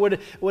culture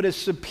would a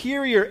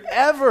superior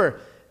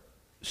ever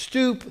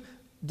stoop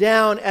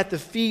down at the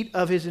feet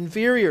of his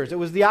inferiors. It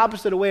was the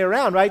opposite way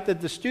around, right?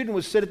 That the student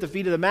would sit at the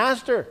feet of the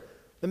master.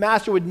 The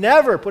master would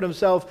never put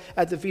himself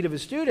at the feet of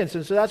his students.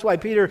 And so that's why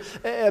Peter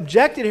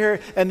objected here.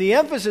 And the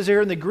emphasis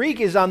here in the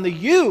Greek is on the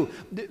you.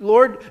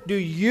 Lord, do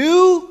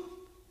you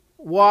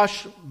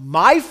wash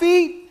my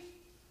feet?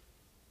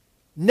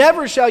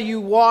 Never shall you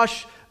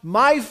wash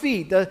my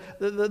feet.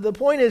 The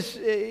point is,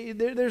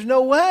 there's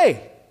no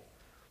way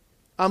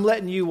I'm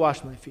letting you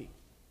wash my feet.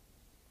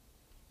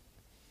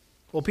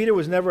 Well, Peter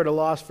was never at a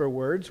loss for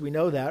words. We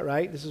know that,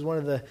 right? This is one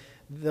of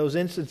those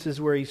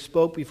instances where he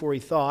spoke before he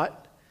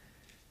thought.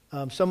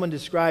 Someone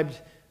described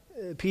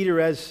Peter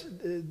as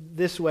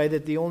this way,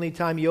 that the only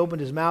time he opened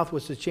his mouth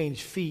was to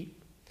change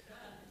feet.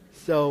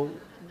 So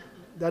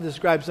that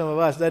describes some of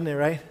us, doesn't it,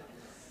 right?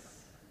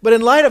 But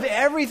in light of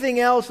everything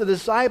else the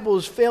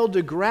disciples failed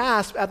to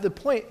grasp at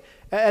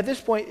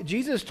this point,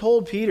 Jesus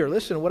told Peter,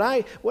 listen, what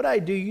I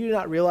do, you do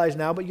not realize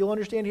now, but you'll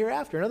understand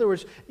hereafter. In other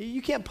words,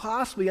 you can't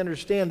possibly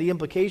understand the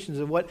implications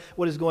of what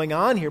is going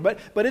on here, but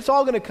it's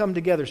all going to come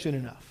together soon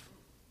enough.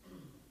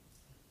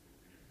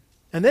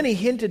 And then he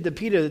hinted to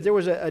Peter that there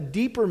was a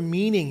deeper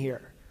meaning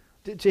here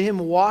to him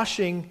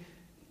washing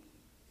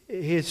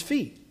his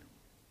feet.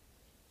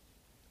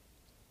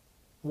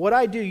 What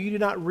I do, you do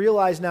not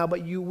realize now,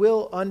 but you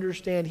will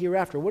understand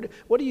hereafter.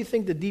 What do you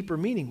think the deeper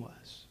meaning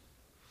was?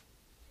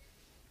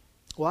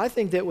 Well, I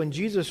think that when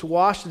Jesus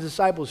washed the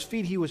disciples'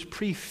 feet, he was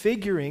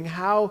prefiguring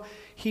how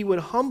he would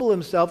humble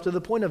himself to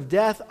the point of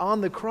death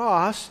on the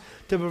cross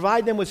to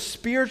provide them with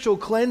spiritual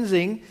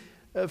cleansing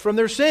from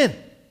their sin.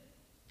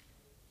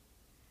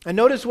 And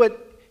notice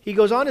what he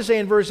goes on to say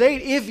in verse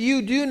 8,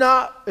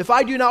 if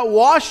I do not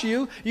wash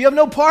you, you have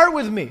no part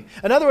with me.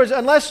 In other words,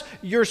 unless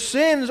your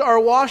sins are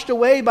washed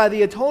away by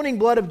the atoning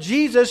blood of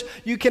Jesus,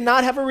 you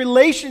cannot have a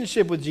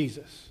relationship with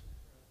Jesus.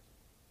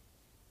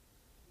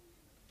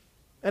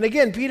 And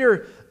again,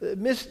 Peter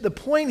missed the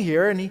point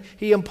here, and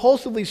he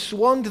impulsively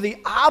swung to the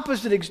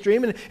opposite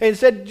extreme and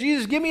said,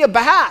 Jesus, give me a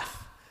bath.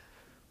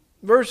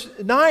 Verse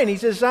 9, he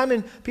says,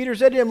 Peter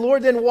said to him,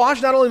 Lord, then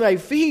wash not only my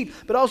feet,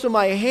 but also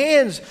my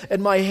hands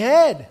and my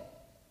head.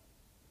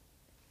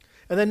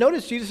 And then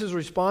notice Jesus'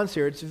 response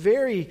here. It's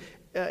very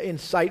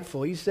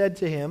insightful. He said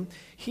to him,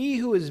 he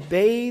who is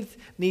bathed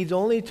needs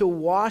only to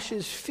wash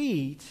his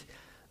feet,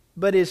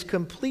 but is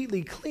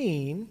completely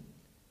clean,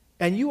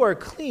 and you are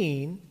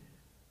clean,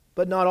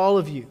 but not all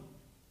of you.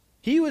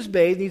 He who is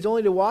bathed needs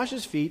only to wash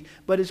his feet,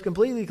 but is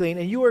completely clean,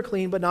 and you are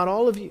clean, but not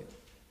all of you.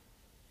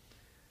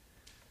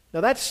 Now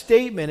that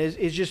statement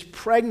is just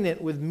pregnant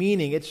with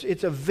meaning.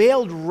 It's a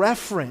veiled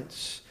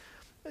reference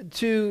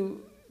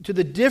to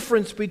the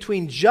difference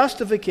between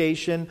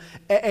justification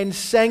and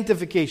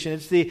sanctification.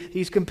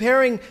 He's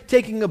comparing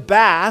taking a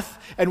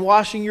bath and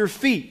washing your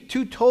feet,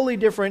 two totally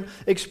different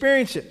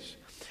experiences.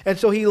 And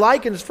so he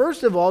likens,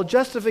 first of all,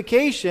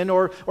 justification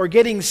or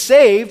getting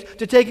saved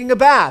to taking a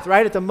bath,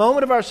 right? At the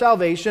moment of our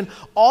salvation,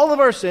 all of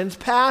our sins,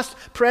 past,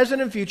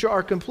 present, and future,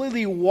 are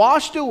completely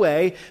washed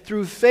away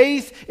through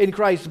faith in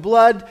Christ's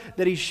blood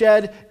that he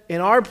shed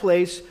in our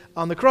place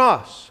on the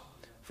cross.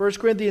 1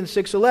 Corinthians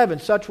 6:11,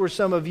 such were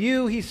some of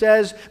you, he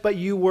says, but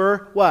you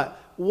were what?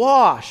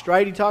 Washed,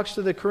 right? He talks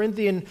to the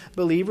Corinthian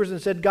believers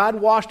and said, God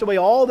washed away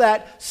all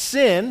that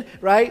sin,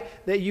 right,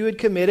 that you had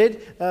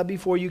committed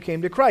before you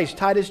came to Christ.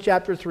 Titus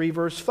chapter 3,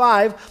 verse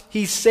 5,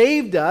 he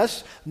saved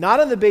us, not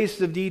on the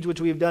basis of deeds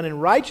which we have done in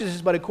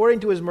righteousness, but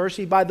according to his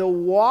mercy, by the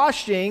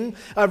washing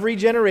of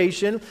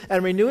regeneration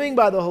and renewing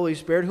by the Holy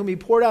Spirit, whom he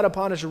poured out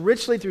upon us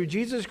richly through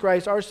Jesus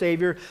Christ our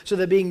Savior, so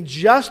that being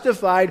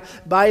justified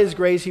by his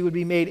grace, we would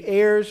be made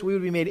heirs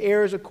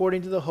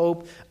according to the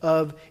hope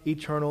of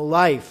eternal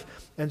life.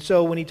 And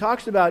so when he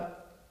talks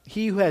about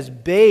he who has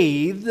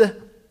bathed,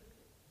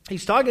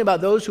 he's talking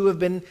about those who have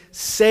been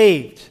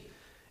saved.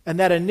 And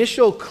that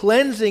initial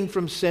cleansing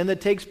from sin that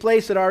takes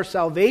place at our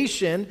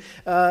salvation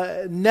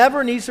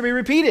never needs to be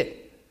repeated.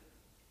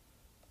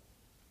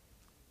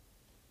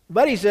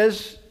 But he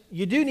says,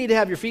 you do need to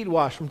have your feet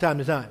washed from time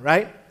to time,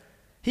 right?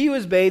 He who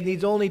is bathed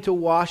needs only to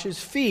wash his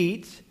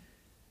feet,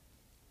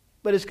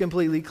 but is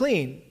completely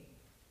clean.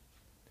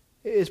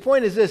 His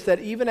point is this, that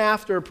even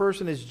after a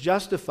person is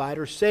justified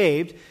or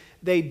saved,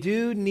 they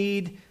do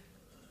need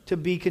to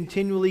be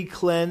continually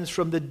cleansed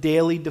from the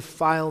daily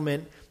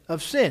defilement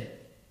of sin.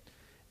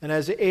 And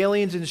as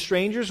aliens and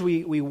strangers,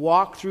 we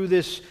walk through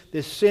this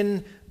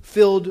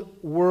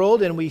sin-filled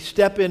world, and we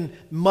step in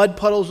mud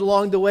puddles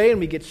along the way, and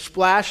we get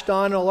splashed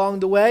on along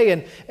the way,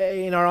 and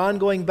in our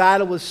ongoing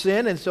battle with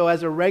sin. And so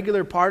as a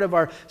regular part of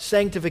our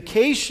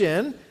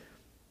sanctification,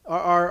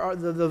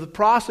 the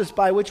process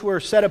by which we're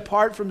set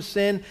apart from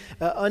sin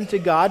unto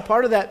God,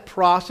 part of that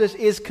process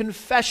is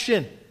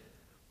confession.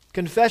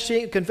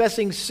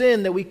 Confessing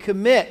sin that we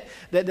commit,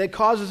 that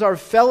causes our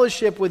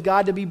fellowship with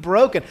God to be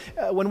broken.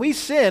 When we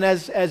sin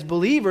as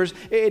believers,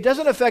 it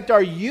doesn't affect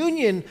our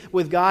union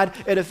with God,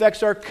 it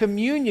affects our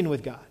communion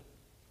with God.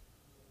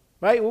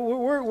 Right?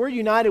 We're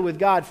united with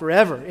God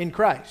forever in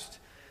Christ.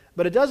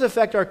 But it does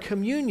affect our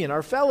communion,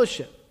 our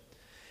fellowship.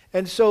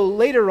 And so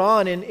later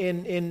on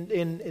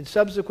in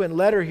subsequent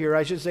letter here,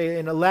 I should say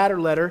in a latter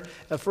letter,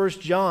 1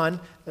 John,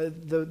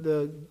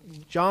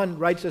 John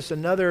writes us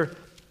another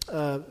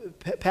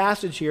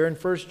passage here in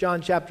 1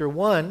 John chapter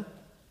 1,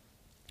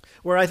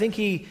 where I think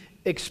he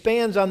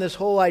expands on this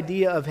whole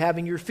idea of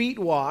having your feet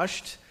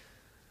washed.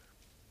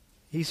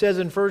 He says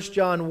in 1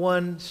 John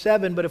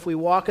 1:7, "But if we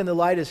walk in the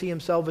light as he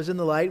himself is in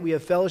the light, we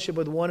have fellowship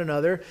with one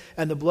another,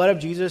 and the blood of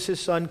Jesus, his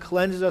Son,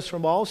 cleanses us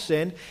from all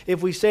sin.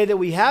 If we say that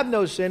we have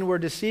no sin, we're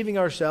deceiving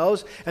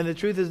ourselves, and the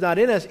truth is not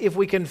in us. If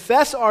we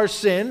confess our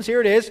sins,"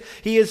 here it is,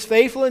 "he is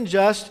faithful and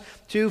just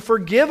to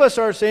forgive us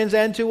our sins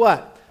and to"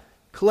 what?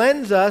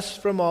 "Cleanse us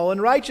from all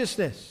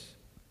unrighteousness."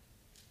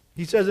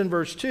 He says in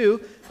verse 2,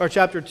 or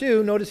chapter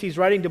 2, notice he's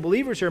writing to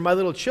believers here, "My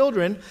little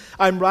children,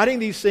 I'm writing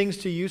these things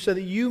to you so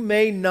that you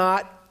may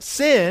not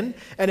sin,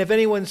 and if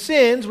anyone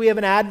sins, we have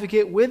an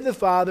advocate with the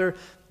Father,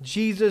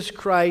 Jesus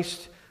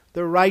Christ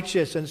the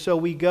righteous." And so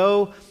we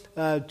go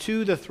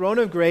to the throne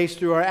of grace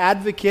through our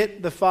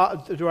advocate,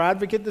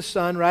 the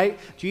Son, right?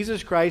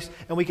 Jesus Christ,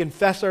 and we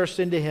confess our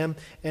sin to him.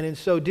 And in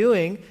so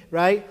doing,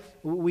 right,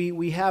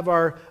 we have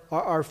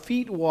our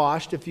feet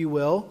washed, if you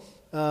will,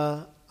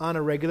 on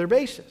a regular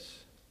basis.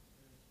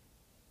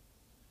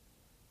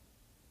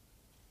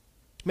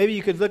 Maybe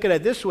you could look at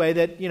it this way,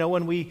 that,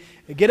 when we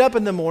get up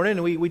in the morning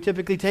and we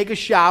typically take a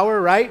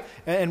shower, right?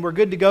 And we're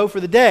good to go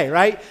for the day,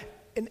 right?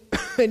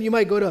 And you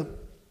might go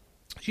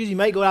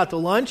out to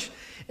lunch,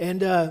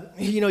 and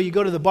you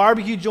go to the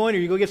barbecue joint, or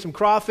you go get some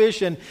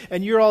crawfish, and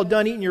you're all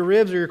done eating your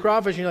ribs or your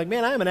crawfish, and you're like,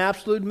 "Man, I'm an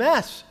absolute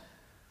mess."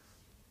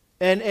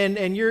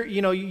 And you're,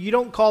 you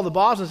don't call the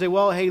boss and say,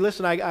 "Well, hey,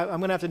 listen, I'm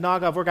going to have to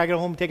knock off work. I got to go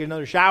home and take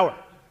another shower."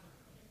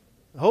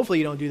 Hopefully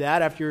you don't do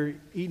that after you're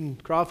eating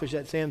crawfish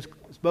at Sam's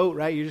boat,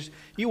 right?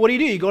 What do?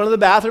 You go into the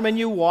bathroom and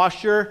you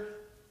wash your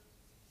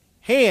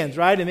hands,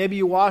 right? And maybe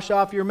you wash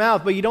off your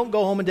mouth, but you don't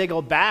go home and take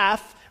a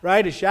bath,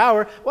 right? A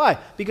shower. Why?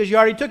 Because you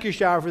already took your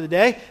shower for the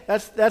day.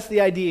 That's the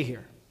idea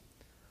here.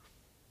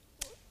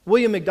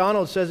 William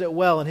MacDonald says it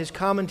well in his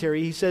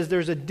commentary. He says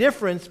there's a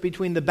difference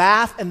between the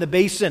bath and the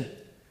basin.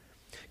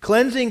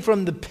 Cleansing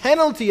from the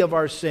penalty of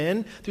our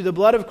sin through the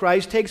blood of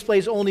Christ takes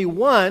place only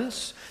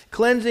once.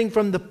 Cleansing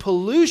from the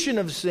pollution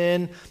of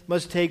sin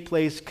must take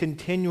place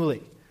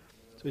continually.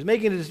 So he's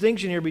making a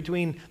distinction here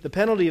between the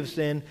penalty of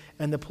sin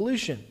and the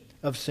pollution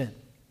of sin.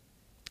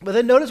 But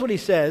then notice what he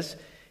says.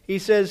 He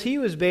says, "He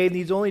who is bathed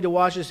needs only to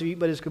wash his feet,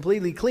 but is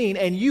completely clean,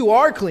 and you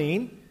are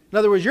clean." In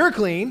other words, you're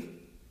clean,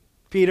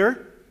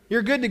 Peter.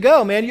 You're good to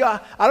go, man.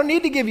 I don't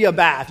need to give you a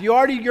bath. You're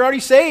already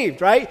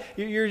saved, right?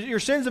 Your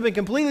sins have been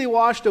completely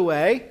washed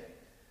away.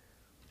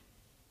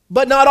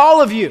 But not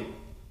all of you.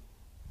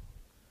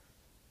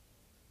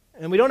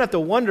 And we don't have to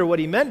wonder what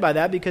he meant by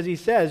that, because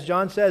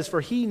John says,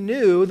 "For he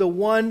knew the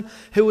one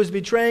who was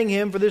betraying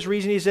him. For this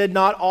reason he said,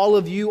 not all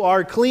of you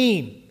are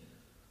clean."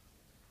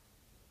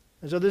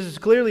 And so this is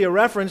clearly a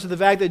reference to the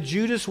fact that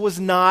Judas was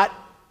not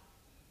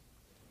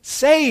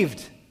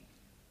saved.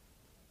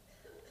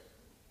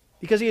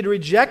 Because he had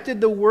rejected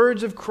the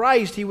words of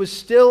Christ, he was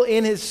still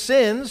in his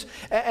sins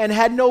and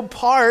had no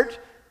part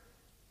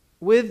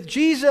with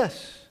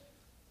Jesus.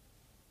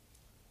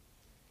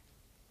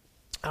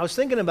 I was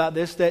thinking about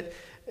this, that,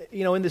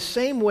 in the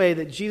same way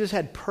that Jesus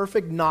had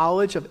perfect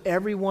knowledge of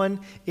everyone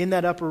in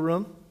that upper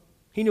room,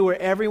 he knew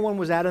where everyone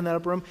was at in that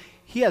upper room,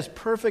 he has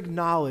perfect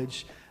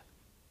knowledge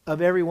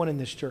of everyone in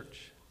this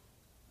church.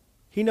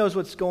 He knows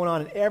what's going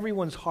on in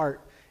everyone's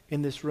heart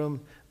in this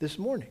room this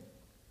morning.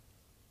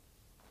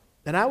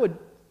 And I would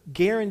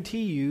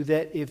guarantee you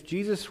that if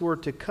Jesus were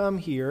to come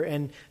here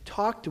and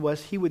talk to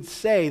us, he would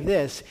say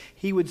this.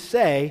 He would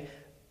say,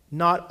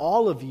 "Not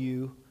all of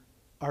you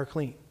are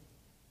clean."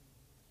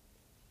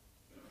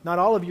 Not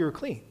all of you are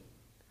clean.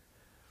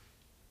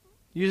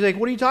 You're like,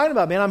 "What are you talking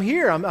about, man? I'm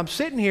here. I'm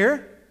sitting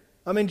here.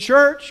 I'm in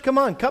church. Come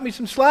on, cut me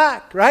some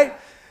slack," right?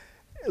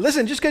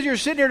 Listen, just because you're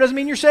sitting here doesn't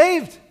mean you're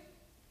saved.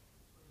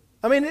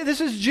 I mean, this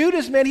is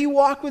Judas, man. He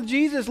walked with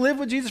Jesus, lived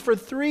with Jesus for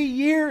 3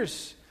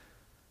 years.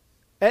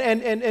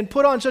 And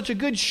put on such a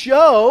good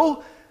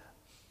show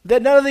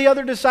that none of the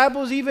other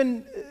disciples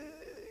even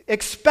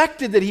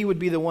expected that he would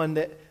be the one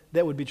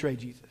that would betray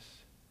Jesus.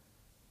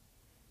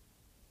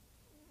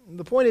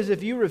 The point is,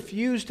 if you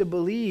refuse to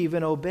believe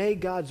and obey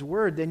God's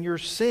word, then your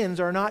sins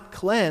are not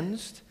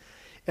cleansed,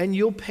 and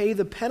you'll pay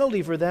the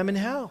penalty for them in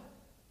hell.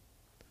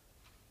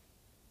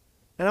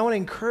 And I want to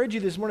encourage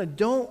you this morning,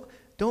 don't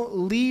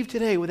leave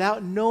today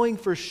without knowing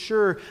for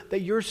sure that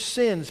your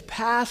sins,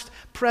 past,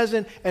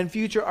 present, and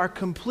future, are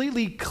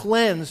completely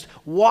cleansed,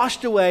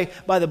 washed away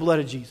by the blood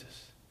of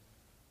Jesus.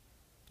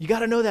 You got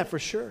to know that for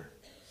sure.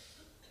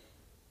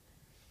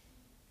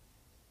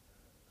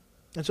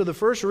 And so the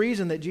first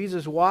reason that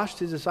Jesus washed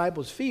his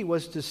disciples' feet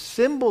was to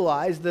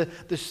symbolize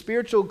the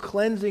spiritual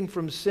cleansing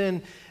from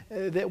sin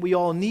that we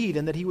all need,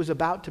 and that he was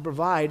about to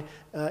provide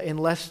in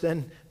less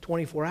than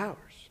 24 hours.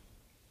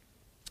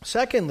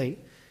 Secondly,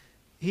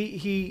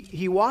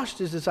 He washed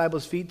his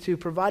disciples' feet to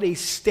provide a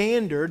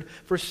standard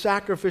for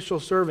sacrificial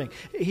serving.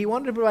 He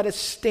wanted to provide a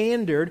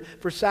standard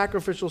for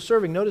sacrificial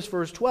serving. Notice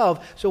verse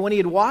 12. So when he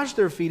had washed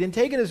their feet and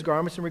taken his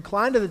garments and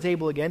reclined at the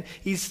table again,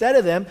 he said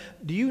to them,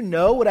 "Do you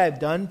know what I have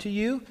done to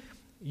you?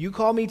 You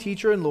call me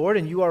teacher and Lord,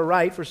 and you are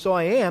right, for so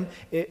I am.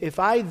 If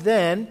I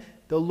then,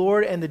 the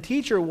Lord and the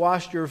teacher,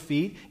 washed your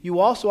feet, you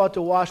also ought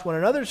to wash one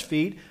another's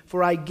feet,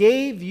 for I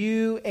gave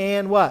you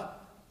and what?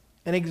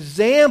 An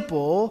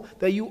example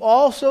that you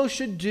also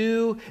should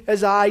do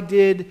as I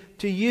did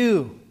to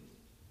you."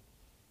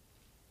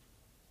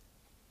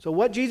 So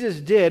what Jesus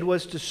did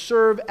was to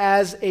serve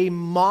as a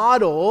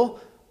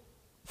model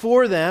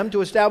for them,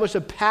 to establish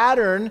a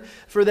pattern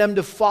for them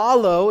to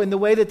follow in the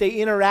way that they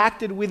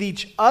interacted with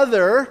each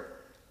other.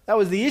 That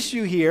was the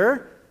issue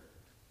here.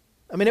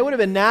 I mean, it would have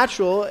been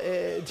natural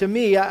to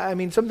me. I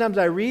mean, sometimes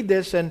I read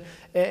this and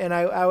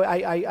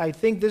I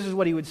think this is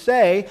what he would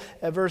say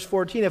at verse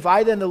 14. If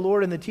I then, the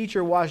Lord and the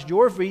teacher, washed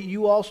your feet,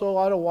 you also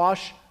ought to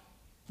wash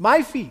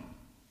my feet.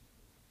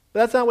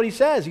 But that's not what he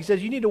says. He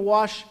says you need to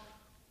wash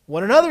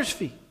one another's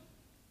feet.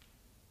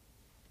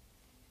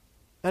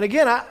 And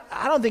again,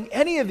 I don't think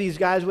any of these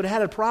guys would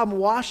have had a problem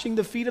washing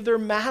the feet of their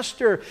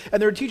master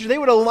and their teacher. They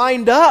would have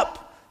lined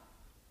up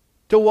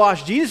to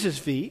wash Jesus'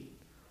 feet.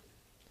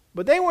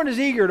 But they weren't as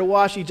eager to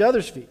wash each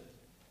other's feet.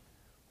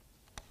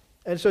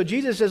 And so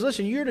Jesus says,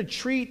 listen, you're to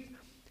treat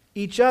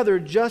each other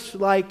just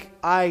like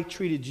I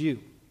treated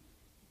you.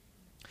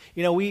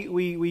 You know, we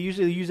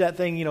usually use that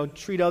thing,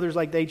 treat others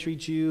like they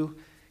treat you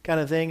kind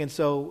of thing. And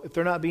so if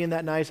they're not being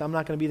that nice, I'm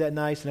not going to be that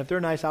nice. And if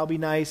they're nice, I'll be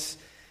nice.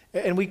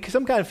 And we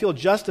some kind of feel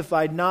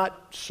justified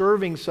not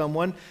serving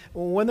someone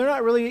when they're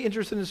not really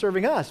interested in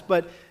serving us.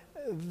 But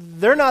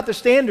they're not the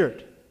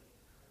standard.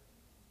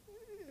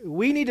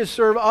 We need to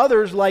serve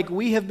others like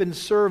we have been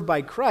served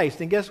by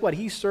Christ. And guess what?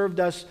 He served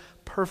us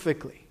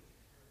perfectly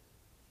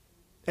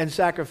and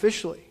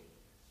sacrificially.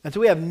 And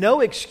so we have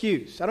no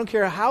excuse. I don't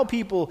care how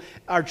people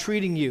are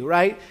treating you,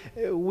 right?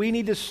 We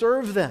need to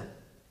serve them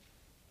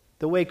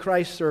the way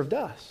Christ served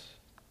us.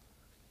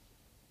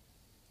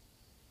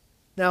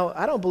 Now,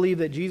 I don't believe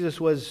that Jesus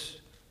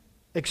was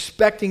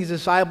expecting his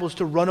disciples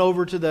to run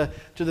over to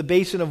the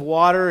basin of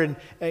water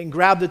and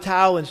grab the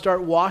towel and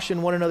start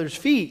washing one another's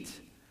feet.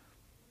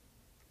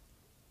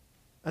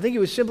 I think he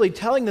was simply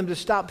telling them to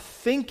stop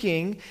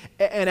thinking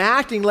and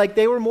acting like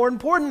they were more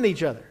important than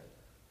each other.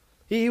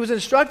 He was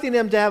instructing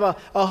them to have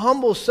a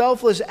humble,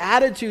 selfless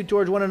attitude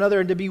towards one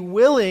another and to be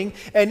willing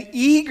and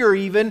eager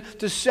even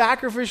to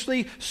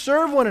sacrificially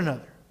serve one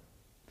another.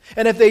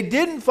 And if they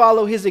didn't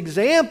follow his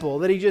example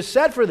that he just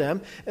set for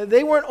them,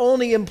 they weren't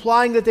only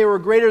implying that they were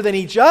greater than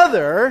each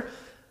other,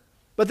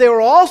 but they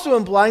were also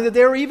implying that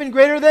they were even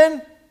greater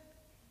than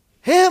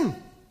him.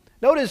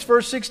 Notice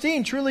verse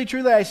 16, truly,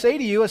 truly, I say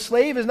to you, a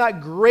slave is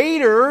not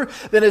greater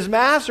than his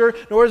master,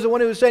 nor is the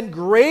one who is sent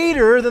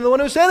greater than the one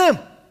who sent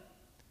him.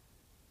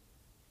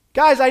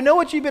 Guys, I know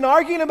what you've been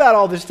arguing about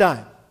all this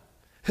time.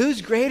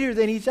 Who's greater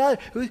than each other?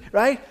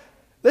 Right?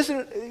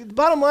 Listen, the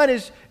bottom line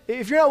is,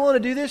 if you're not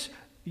willing to do this,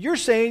 you're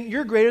saying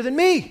you're greater than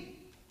me.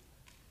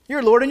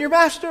 You're Lord and your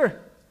master.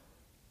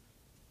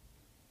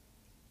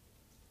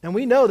 And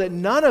we know that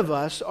none of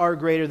us are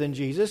greater than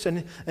Jesus.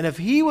 And if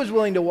he was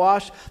willing to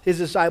wash his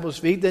disciples'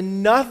 feet,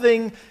 then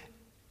nothing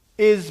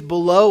is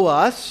below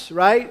us,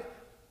 right?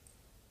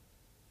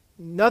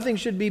 Nothing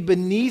should be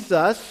beneath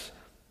us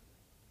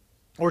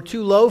or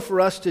too low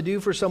for us to do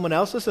for someone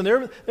else. Listen,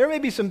 there may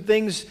be some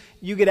things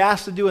you get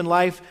asked to do in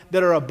life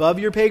that are above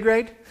your pay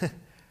grade.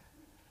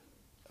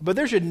 But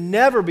there should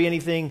never be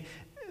anything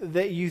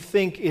that you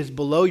think is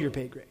below your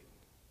pay grade.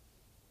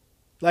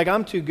 Like,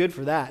 I'm too good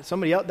for that.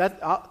 Somebody else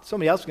is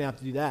going to have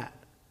to do that.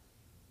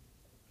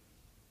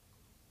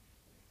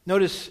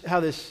 Notice how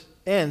this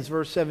ends,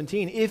 verse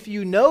 17. If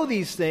you know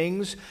these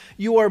things,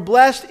 you are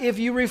blessed if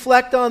you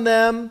reflect on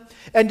them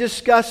and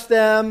discuss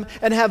them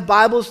and have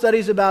Bible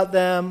studies about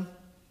them.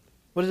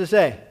 What does it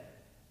say?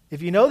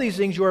 If you know these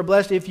things, you are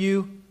blessed if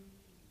you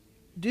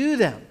do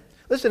them.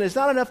 Listen, it's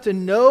not enough to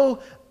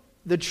know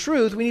the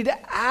truth. We need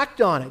to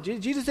act on it.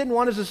 Jesus didn't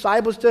want his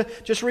disciples to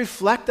just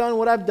reflect on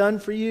what I've done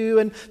for you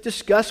and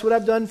discuss what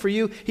I've done for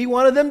you. He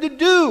wanted them to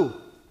do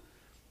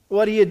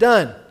what he had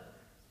done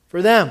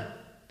for them.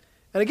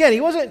 And again, he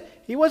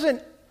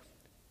wasn't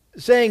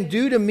saying,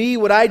 do to me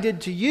what I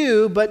did to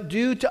you, but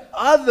do to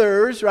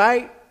others,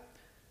 right,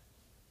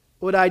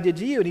 what I did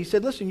to you. And he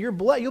said, listen,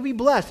 you'll be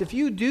blessed. If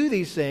you do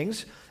these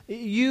things,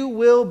 you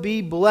will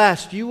be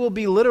blessed. You will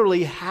be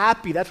literally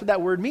happy. That's what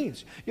that word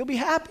means. You'll be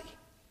happy.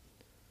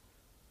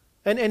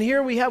 And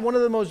here we have one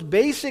of the most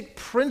basic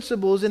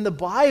principles in the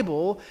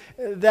Bible,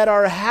 that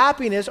our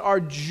happiness,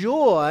 our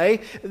joy,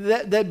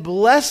 that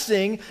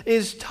blessing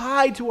is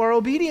tied to our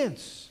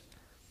obedience.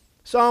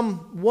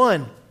 Psalm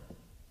 1,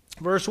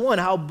 verse 1,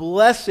 how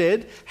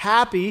blessed,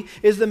 happy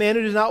is the man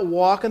who does not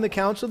walk in the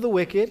counsel of the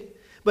wicked,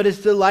 but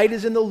his delight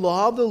is in the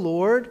law of the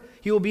Lord.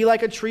 He will be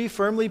like a tree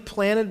firmly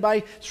planted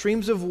by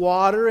streams of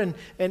water,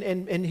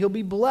 and he'll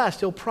be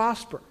blessed, he'll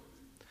prosper.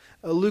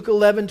 Luke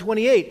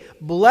 11:28.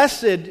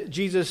 Blessed,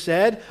 Jesus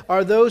said,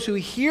 are those who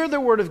hear the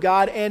word of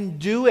God and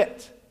do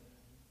it.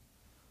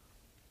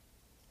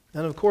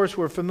 And of course,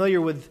 we're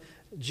familiar with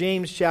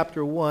James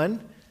chapter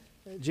 1.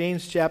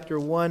 James chapter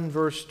 1,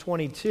 verse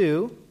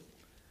 22.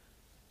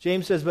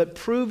 James says, but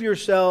prove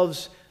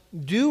yourselves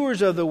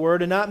doers of the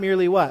word and not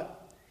merely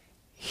what?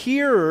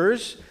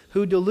 Hearers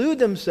who delude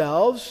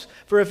themselves.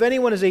 For if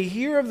anyone is a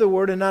hearer of the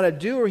word and not a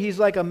doer, he's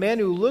like a man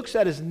who looks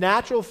at his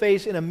natural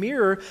face in a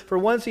mirror. For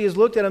once he has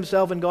looked at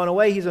himself and gone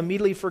away, he's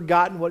immediately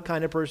forgotten what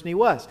kind of person he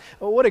was.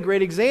 Well, what a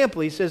great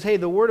example. He says, hey,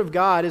 the word of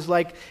God is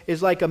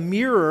like a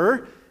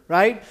mirror,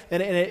 right?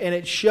 And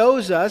it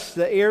shows us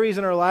the areas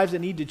in our lives that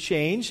need to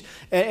change.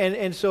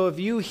 And so if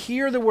you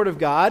hear the word of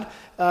God,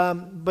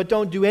 but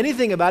don't do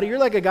anything about it, you're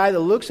like a guy that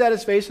looks at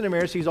his face in a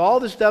mirror, sees all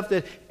the stuff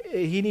that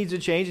he needs to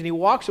change, and he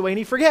walks away and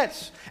he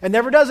forgets and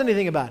never does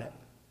anything about it.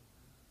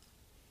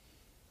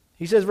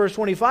 He says, verse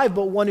 25,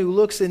 but one who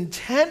looks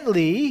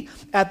intently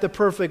at the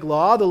perfect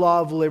law, the law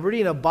of liberty,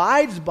 and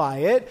abides by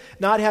it,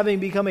 not having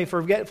become a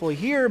forgetful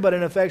hearer, but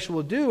an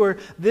effectual doer,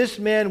 this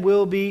man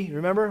will be,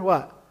 remember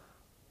what?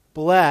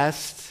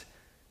 Blessed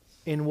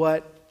in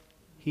what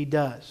he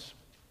does.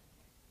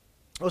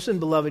 Listen,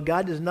 beloved,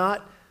 God does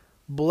not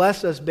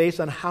bless us based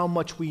on how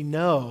much we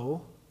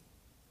know,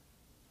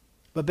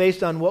 but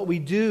based on what we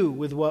do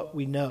with what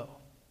we know.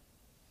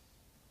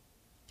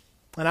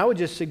 And I would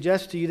just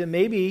suggest to you that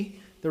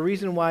maybe the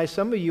reason why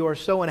some of you are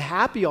so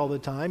unhappy all the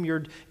time,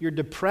 you're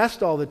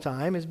depressed all the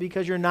time, is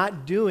because you're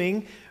not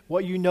doing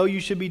what you know you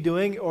should be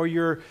doing, or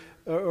you're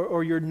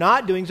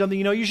not doing something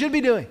you know you should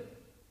be doing.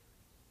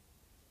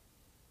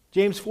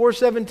 James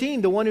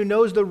 4:17, the one who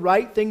knows the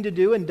right thing to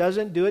do and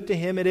doesn't do it, to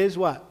him it is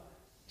what?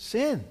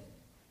 Sin.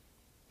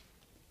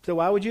 So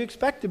why would you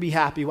expect to be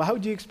happy? Why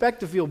would you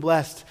expect to feel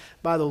blessed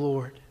by the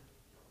Lord?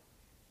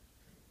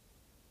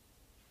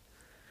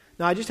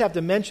 Now, I just have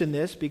to mention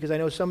this because I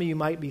know some of you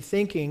might be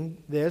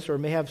thinking this or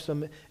may have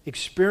some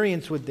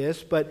experience with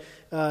this, but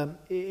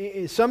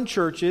some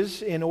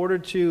churches, in order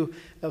to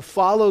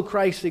follow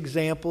Christ's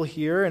example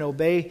here and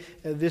obey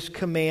this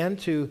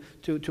command to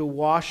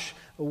wash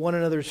one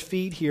another's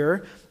feet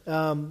here,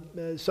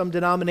 some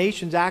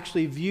denominations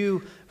actually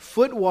view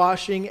foot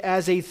washing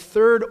as a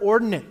third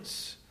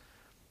ordinance,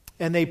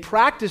 and they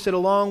practice it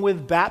along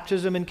with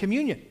baptism and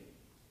communion.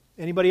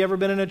 Anybody ever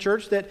been in a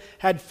church that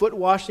had foot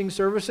washing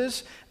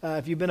services?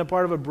 If you've been a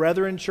part of a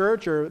Brethren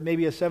church or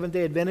maybe a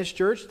Seventh-day Adventist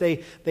church,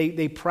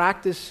 they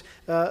practice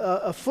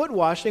a foot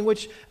washing,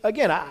 which,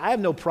 again, I have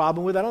no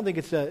problem with. I don't think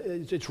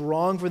it's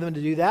wrong for them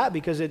to do that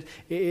because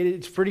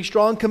it's a pretty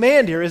strong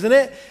command here, isn't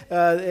it?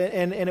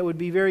 And it would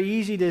be very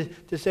easy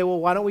to say, well,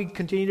 why don't we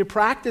continue to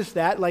practice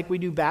that like we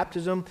do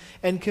baptism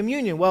and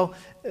communion? Well,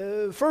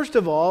 first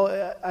of all,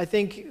 I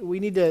think we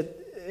need to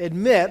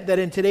admit that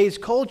in today's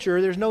culture,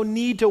 there's no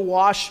need to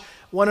wash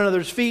one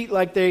another's feet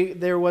like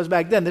there was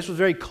back then. This was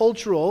very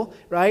cultural,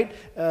 right?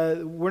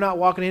 We're not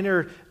walking in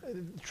here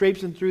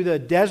traipsing through the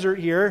desert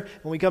here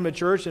when we come to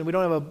church and we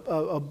don't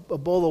have a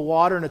bowl of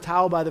water and a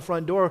towel by the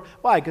front door.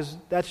 Why? Because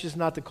that's just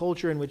not the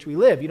culture in which we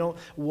live. You don't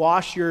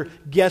wash your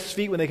guests'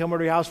 feet when they come over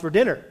to your house for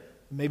dinner.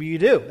 Maybe you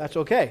do. That's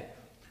okay.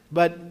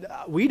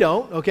 But we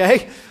don't,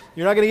 okay?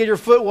 You're not going to get your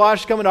foot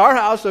washed coming to our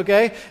house,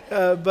 okay?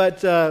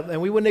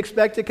 And we wouldn't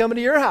expect to come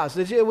into your house.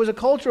 It was a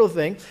cultural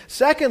thing.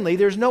 Secondly,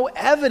 there's no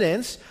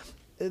evidence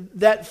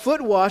that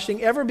foot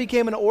washing ever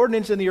became an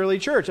ordinance in the early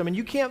church. I mean,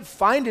 you can't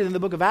find it in the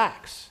book of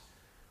Acts.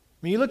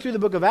 When you look through the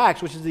book of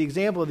Acts, which is the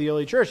example of the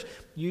early church,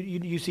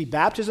 you see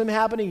baptism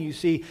happening, you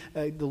see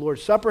the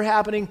Lord's Supper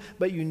happening,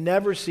 but you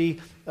never see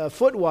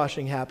foot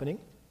washing happening.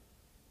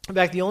 In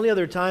fact, the only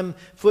other time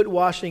foot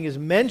washing is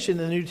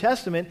mentioned in the New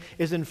Testament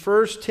is in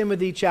 1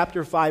 Timothy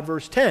chapter 5,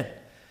 verse 10.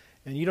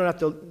 And you don't have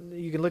to,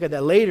 you can look at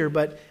that later,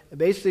 but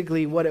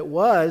basically what it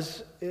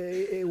was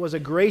a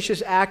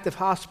gracious act of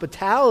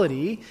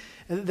hospitality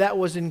that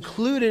was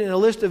included in a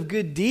list of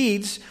good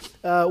deeds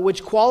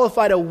which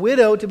qualified a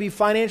widow to be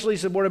financially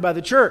supported by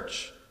the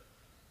church.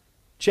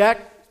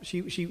 Check,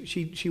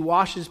 she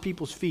washes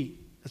people's feet.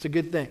 That's a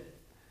good thing.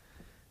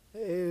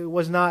 It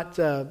was not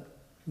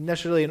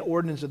necessarily an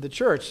ordinance of the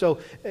church. So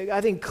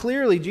I think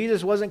clearly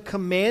Jesus wasn't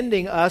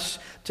commanding us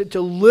to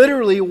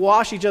literally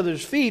wash each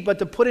other's feet, but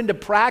to put into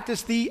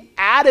practice the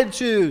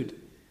attitude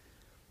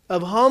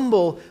of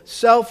humble,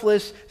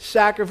 selfless,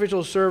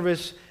 sacrificial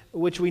service,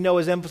 which we know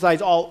is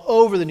emphasized all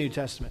over the New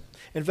Testament.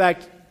 In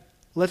fact,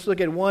 let's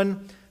look at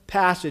one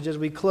passage as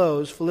we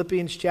close,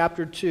 Philippians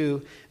chapter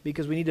 2,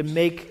 because we need to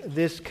make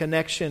this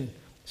connection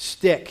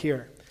stick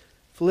here.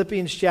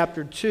 Philippians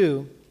chapter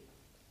 2,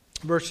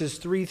 verses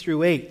 3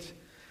 through 8.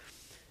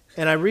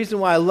 And the reason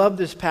why I love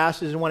this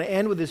passage and want to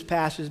end with this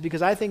passage is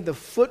because I think the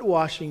foot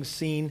washing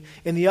scene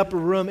in the upper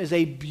room is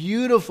a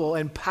beautiful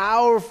and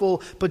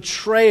powerful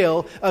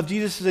portrayal of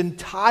Jesus'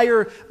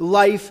 entire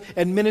life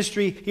and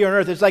ministry here on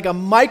earth. It's like a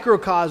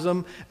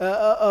microcosm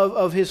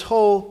of his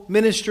whole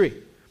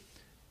ministry.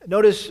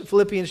 Notice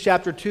Philippians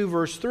chapter 2,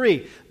 verse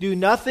 3. Do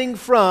nothing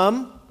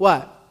from,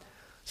 what?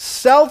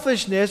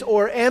 Selfishness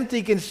or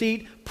empty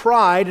conceit,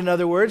 pride, in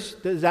other words.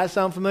 Does that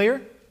sound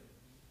familiar?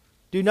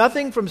 Do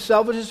nothing from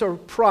selfishness or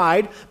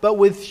pride, but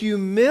with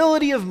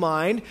humility of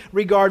mind,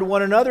 regard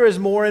one another as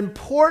more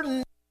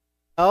important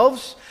than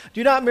yourselves.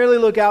 Do not merely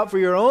look out for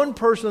your own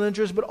personal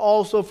interests, but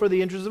also for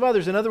the interests of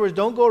others. In other words,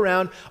 don't go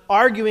around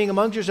arguing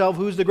amongst yourself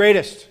who's the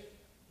greatest.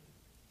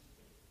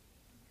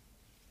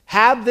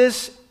 Have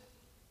this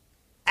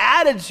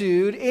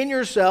attitude in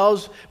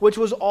yourselves, which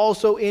was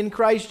also in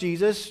Christ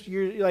Jesus.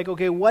 You're like,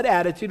 okay, what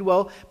attitude?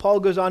 Well, Paul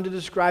goes on to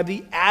describe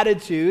the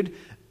attitude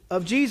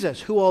of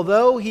Jesus, who,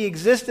 although he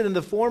existed in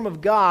the form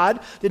of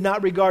God, did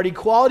not regard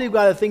equality of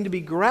God a thing to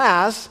be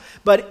grasped,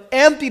 but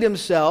emptied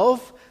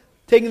himself,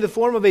 taking the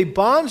form of a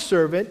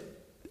bondservant,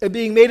 and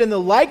being made in the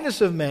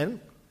likeness of men.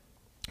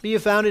 Being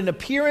found in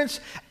appearance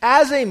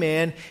as a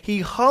man, he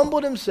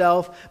humbled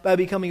himself by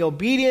becoming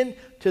obedient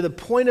to the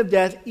point of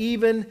death,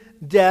 even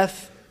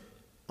death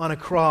on a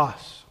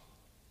cross.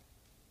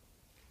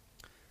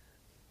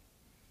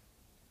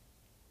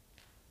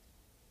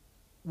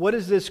 What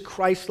is this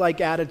Christ-like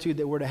attitude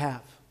that we're to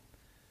have?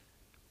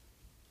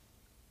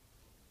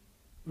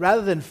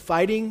 Rather than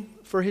fighting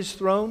for his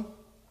throne,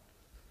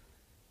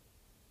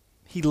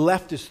 he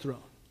left his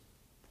throne.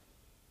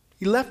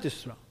 He left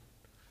his throne.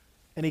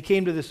 And he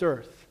came to this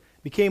earth,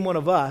 became one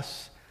of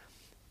us,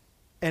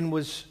 and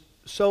was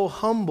so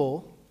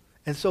humble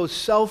and so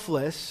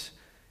selfless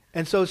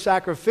and so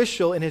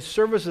sacrificial in his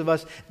service of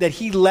us that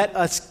he let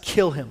us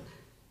kill him.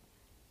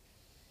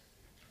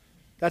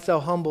 That's how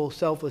humble,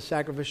 selfless,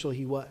 sacrificial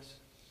he was.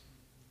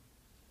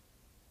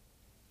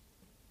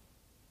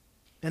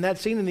 And that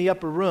scene in the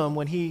upper room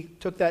when he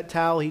took that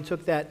towel, he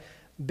took that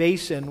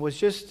basin, was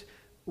just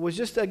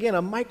again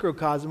a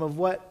microcosm of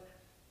what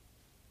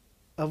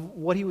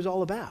he was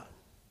all about.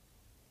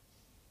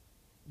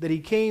 That he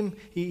came,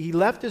 he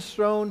left his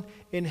throne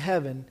in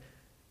heaven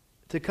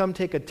to come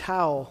take a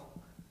towel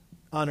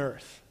on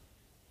earth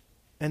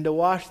and to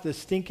wash the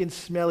stinking,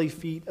 smelly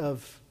feet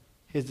of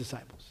his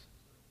disciples.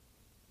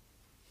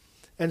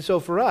 And so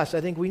for us,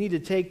 I think we need to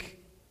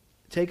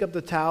take up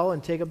the towel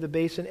and take up the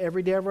basin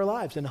every day of our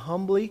lives and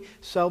humbly,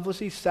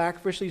 selflessly,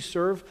 sacrificially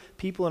serve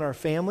people in our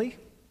family,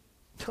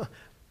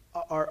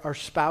 our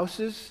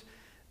spouses,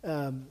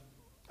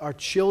 our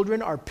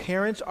children, our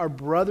parents, our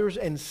brothers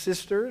and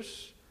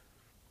sisters,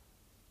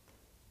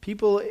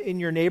 people in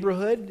your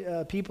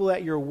neighborhood, people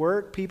at your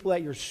work, people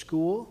at your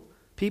school,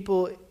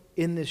 people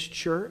in this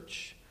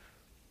church.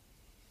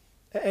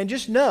 And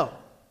just know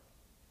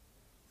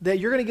that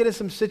you're going to get in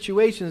some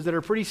situations that are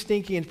pretty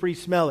stinky and pretty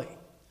smelly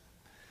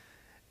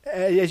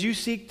as you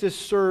seek to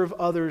serve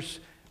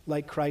others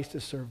like Christ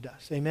has served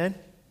us. Amen?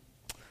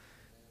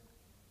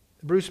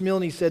 Bruce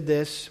Milne said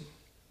this.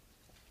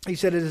 He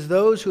said, "It is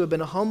those who have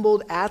been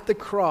humbled at the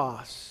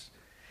cross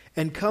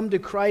and come to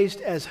Christ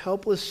as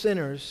helpless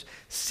sinners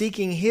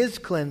seeking his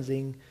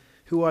cleansing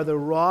who are the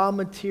raw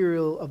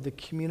material of the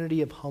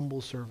community of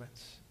humble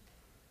servants."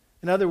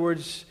 In other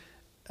words,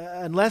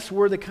 unless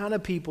we're the kind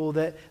of people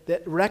that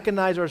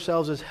recognize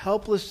ourselves as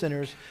helpless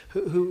sinners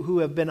who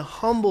have been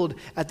humbled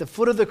at the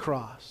foot of the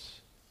cross,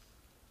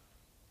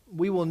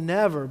 we will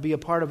never be a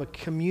part of a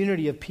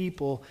community of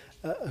people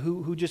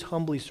who just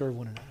humbly serve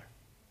one another.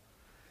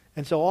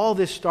 And so all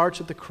this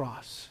starts at the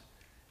cross.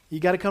 You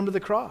got to come to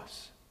the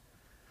cross.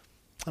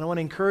 And I want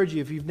to encourage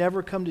you, if you've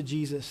never come to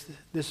Jesus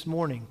this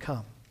morning,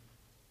 come.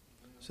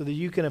 So that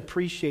you can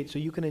appreciate, so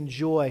you can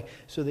enjoy,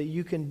 so that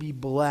you can be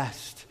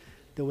blessed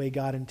the way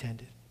God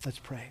intended. Let's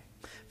pray.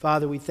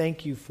 Father, we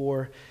thank you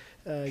for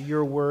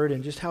your word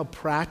and just how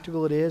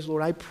practical it is.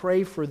 Lord, I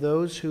pray for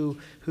those who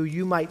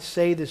you might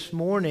say this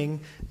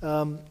morning,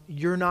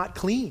 you're not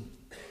clean.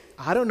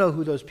 I don't know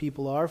who those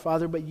people are,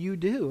 Father, but you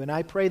do. And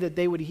I pray that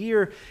they would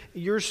hear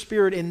your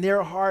spirit in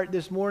their heart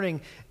this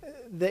morning,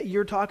 that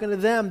you're talking to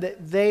them,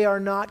 that they are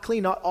not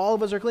clean. Not all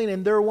of us are clean,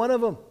 and they're one of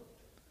them.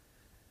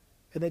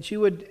 And that you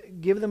would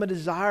give them a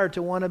desire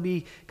to want to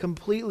be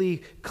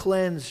completely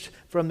cleansed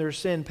from their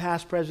sin,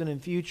 past, present,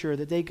 and future.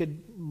 That they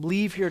could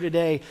leave here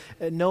today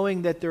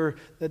knowing that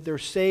they're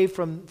saved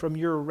from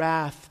your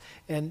wrath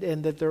and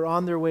that they're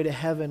on their way to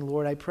heaven,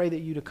 Lord. I pray that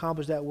you'd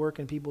accomplish that work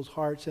in people's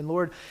hearts. And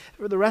Lord,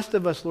 for the rest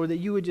of us, Lord, that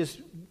you would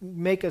just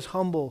make us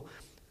humble,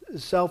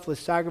 selfless,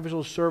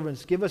 sacrificial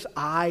servants. Give us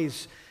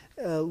eyes,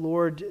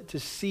 Lord, to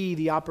see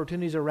the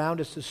opportunities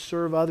around us to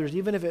serve others,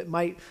 even if it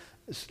might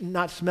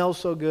not smell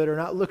so good or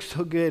not look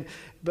so good,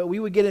 but we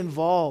would get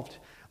involved.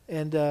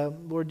 And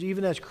Lord,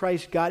 even as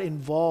Christ got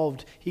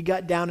involved, he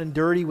got down and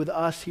dirty with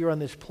us here on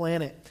this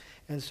planet.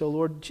 And so,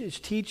 Lord,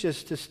 just teach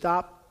us to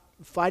stop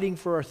fighting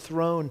for our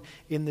throne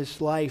in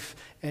this life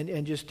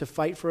and just to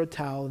fight for a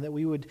towel, and that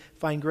we would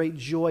find great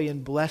joy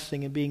and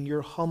blessing in being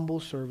your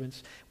humble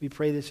servants. We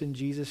pray this in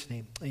Jesus'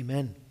 name.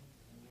 Amen.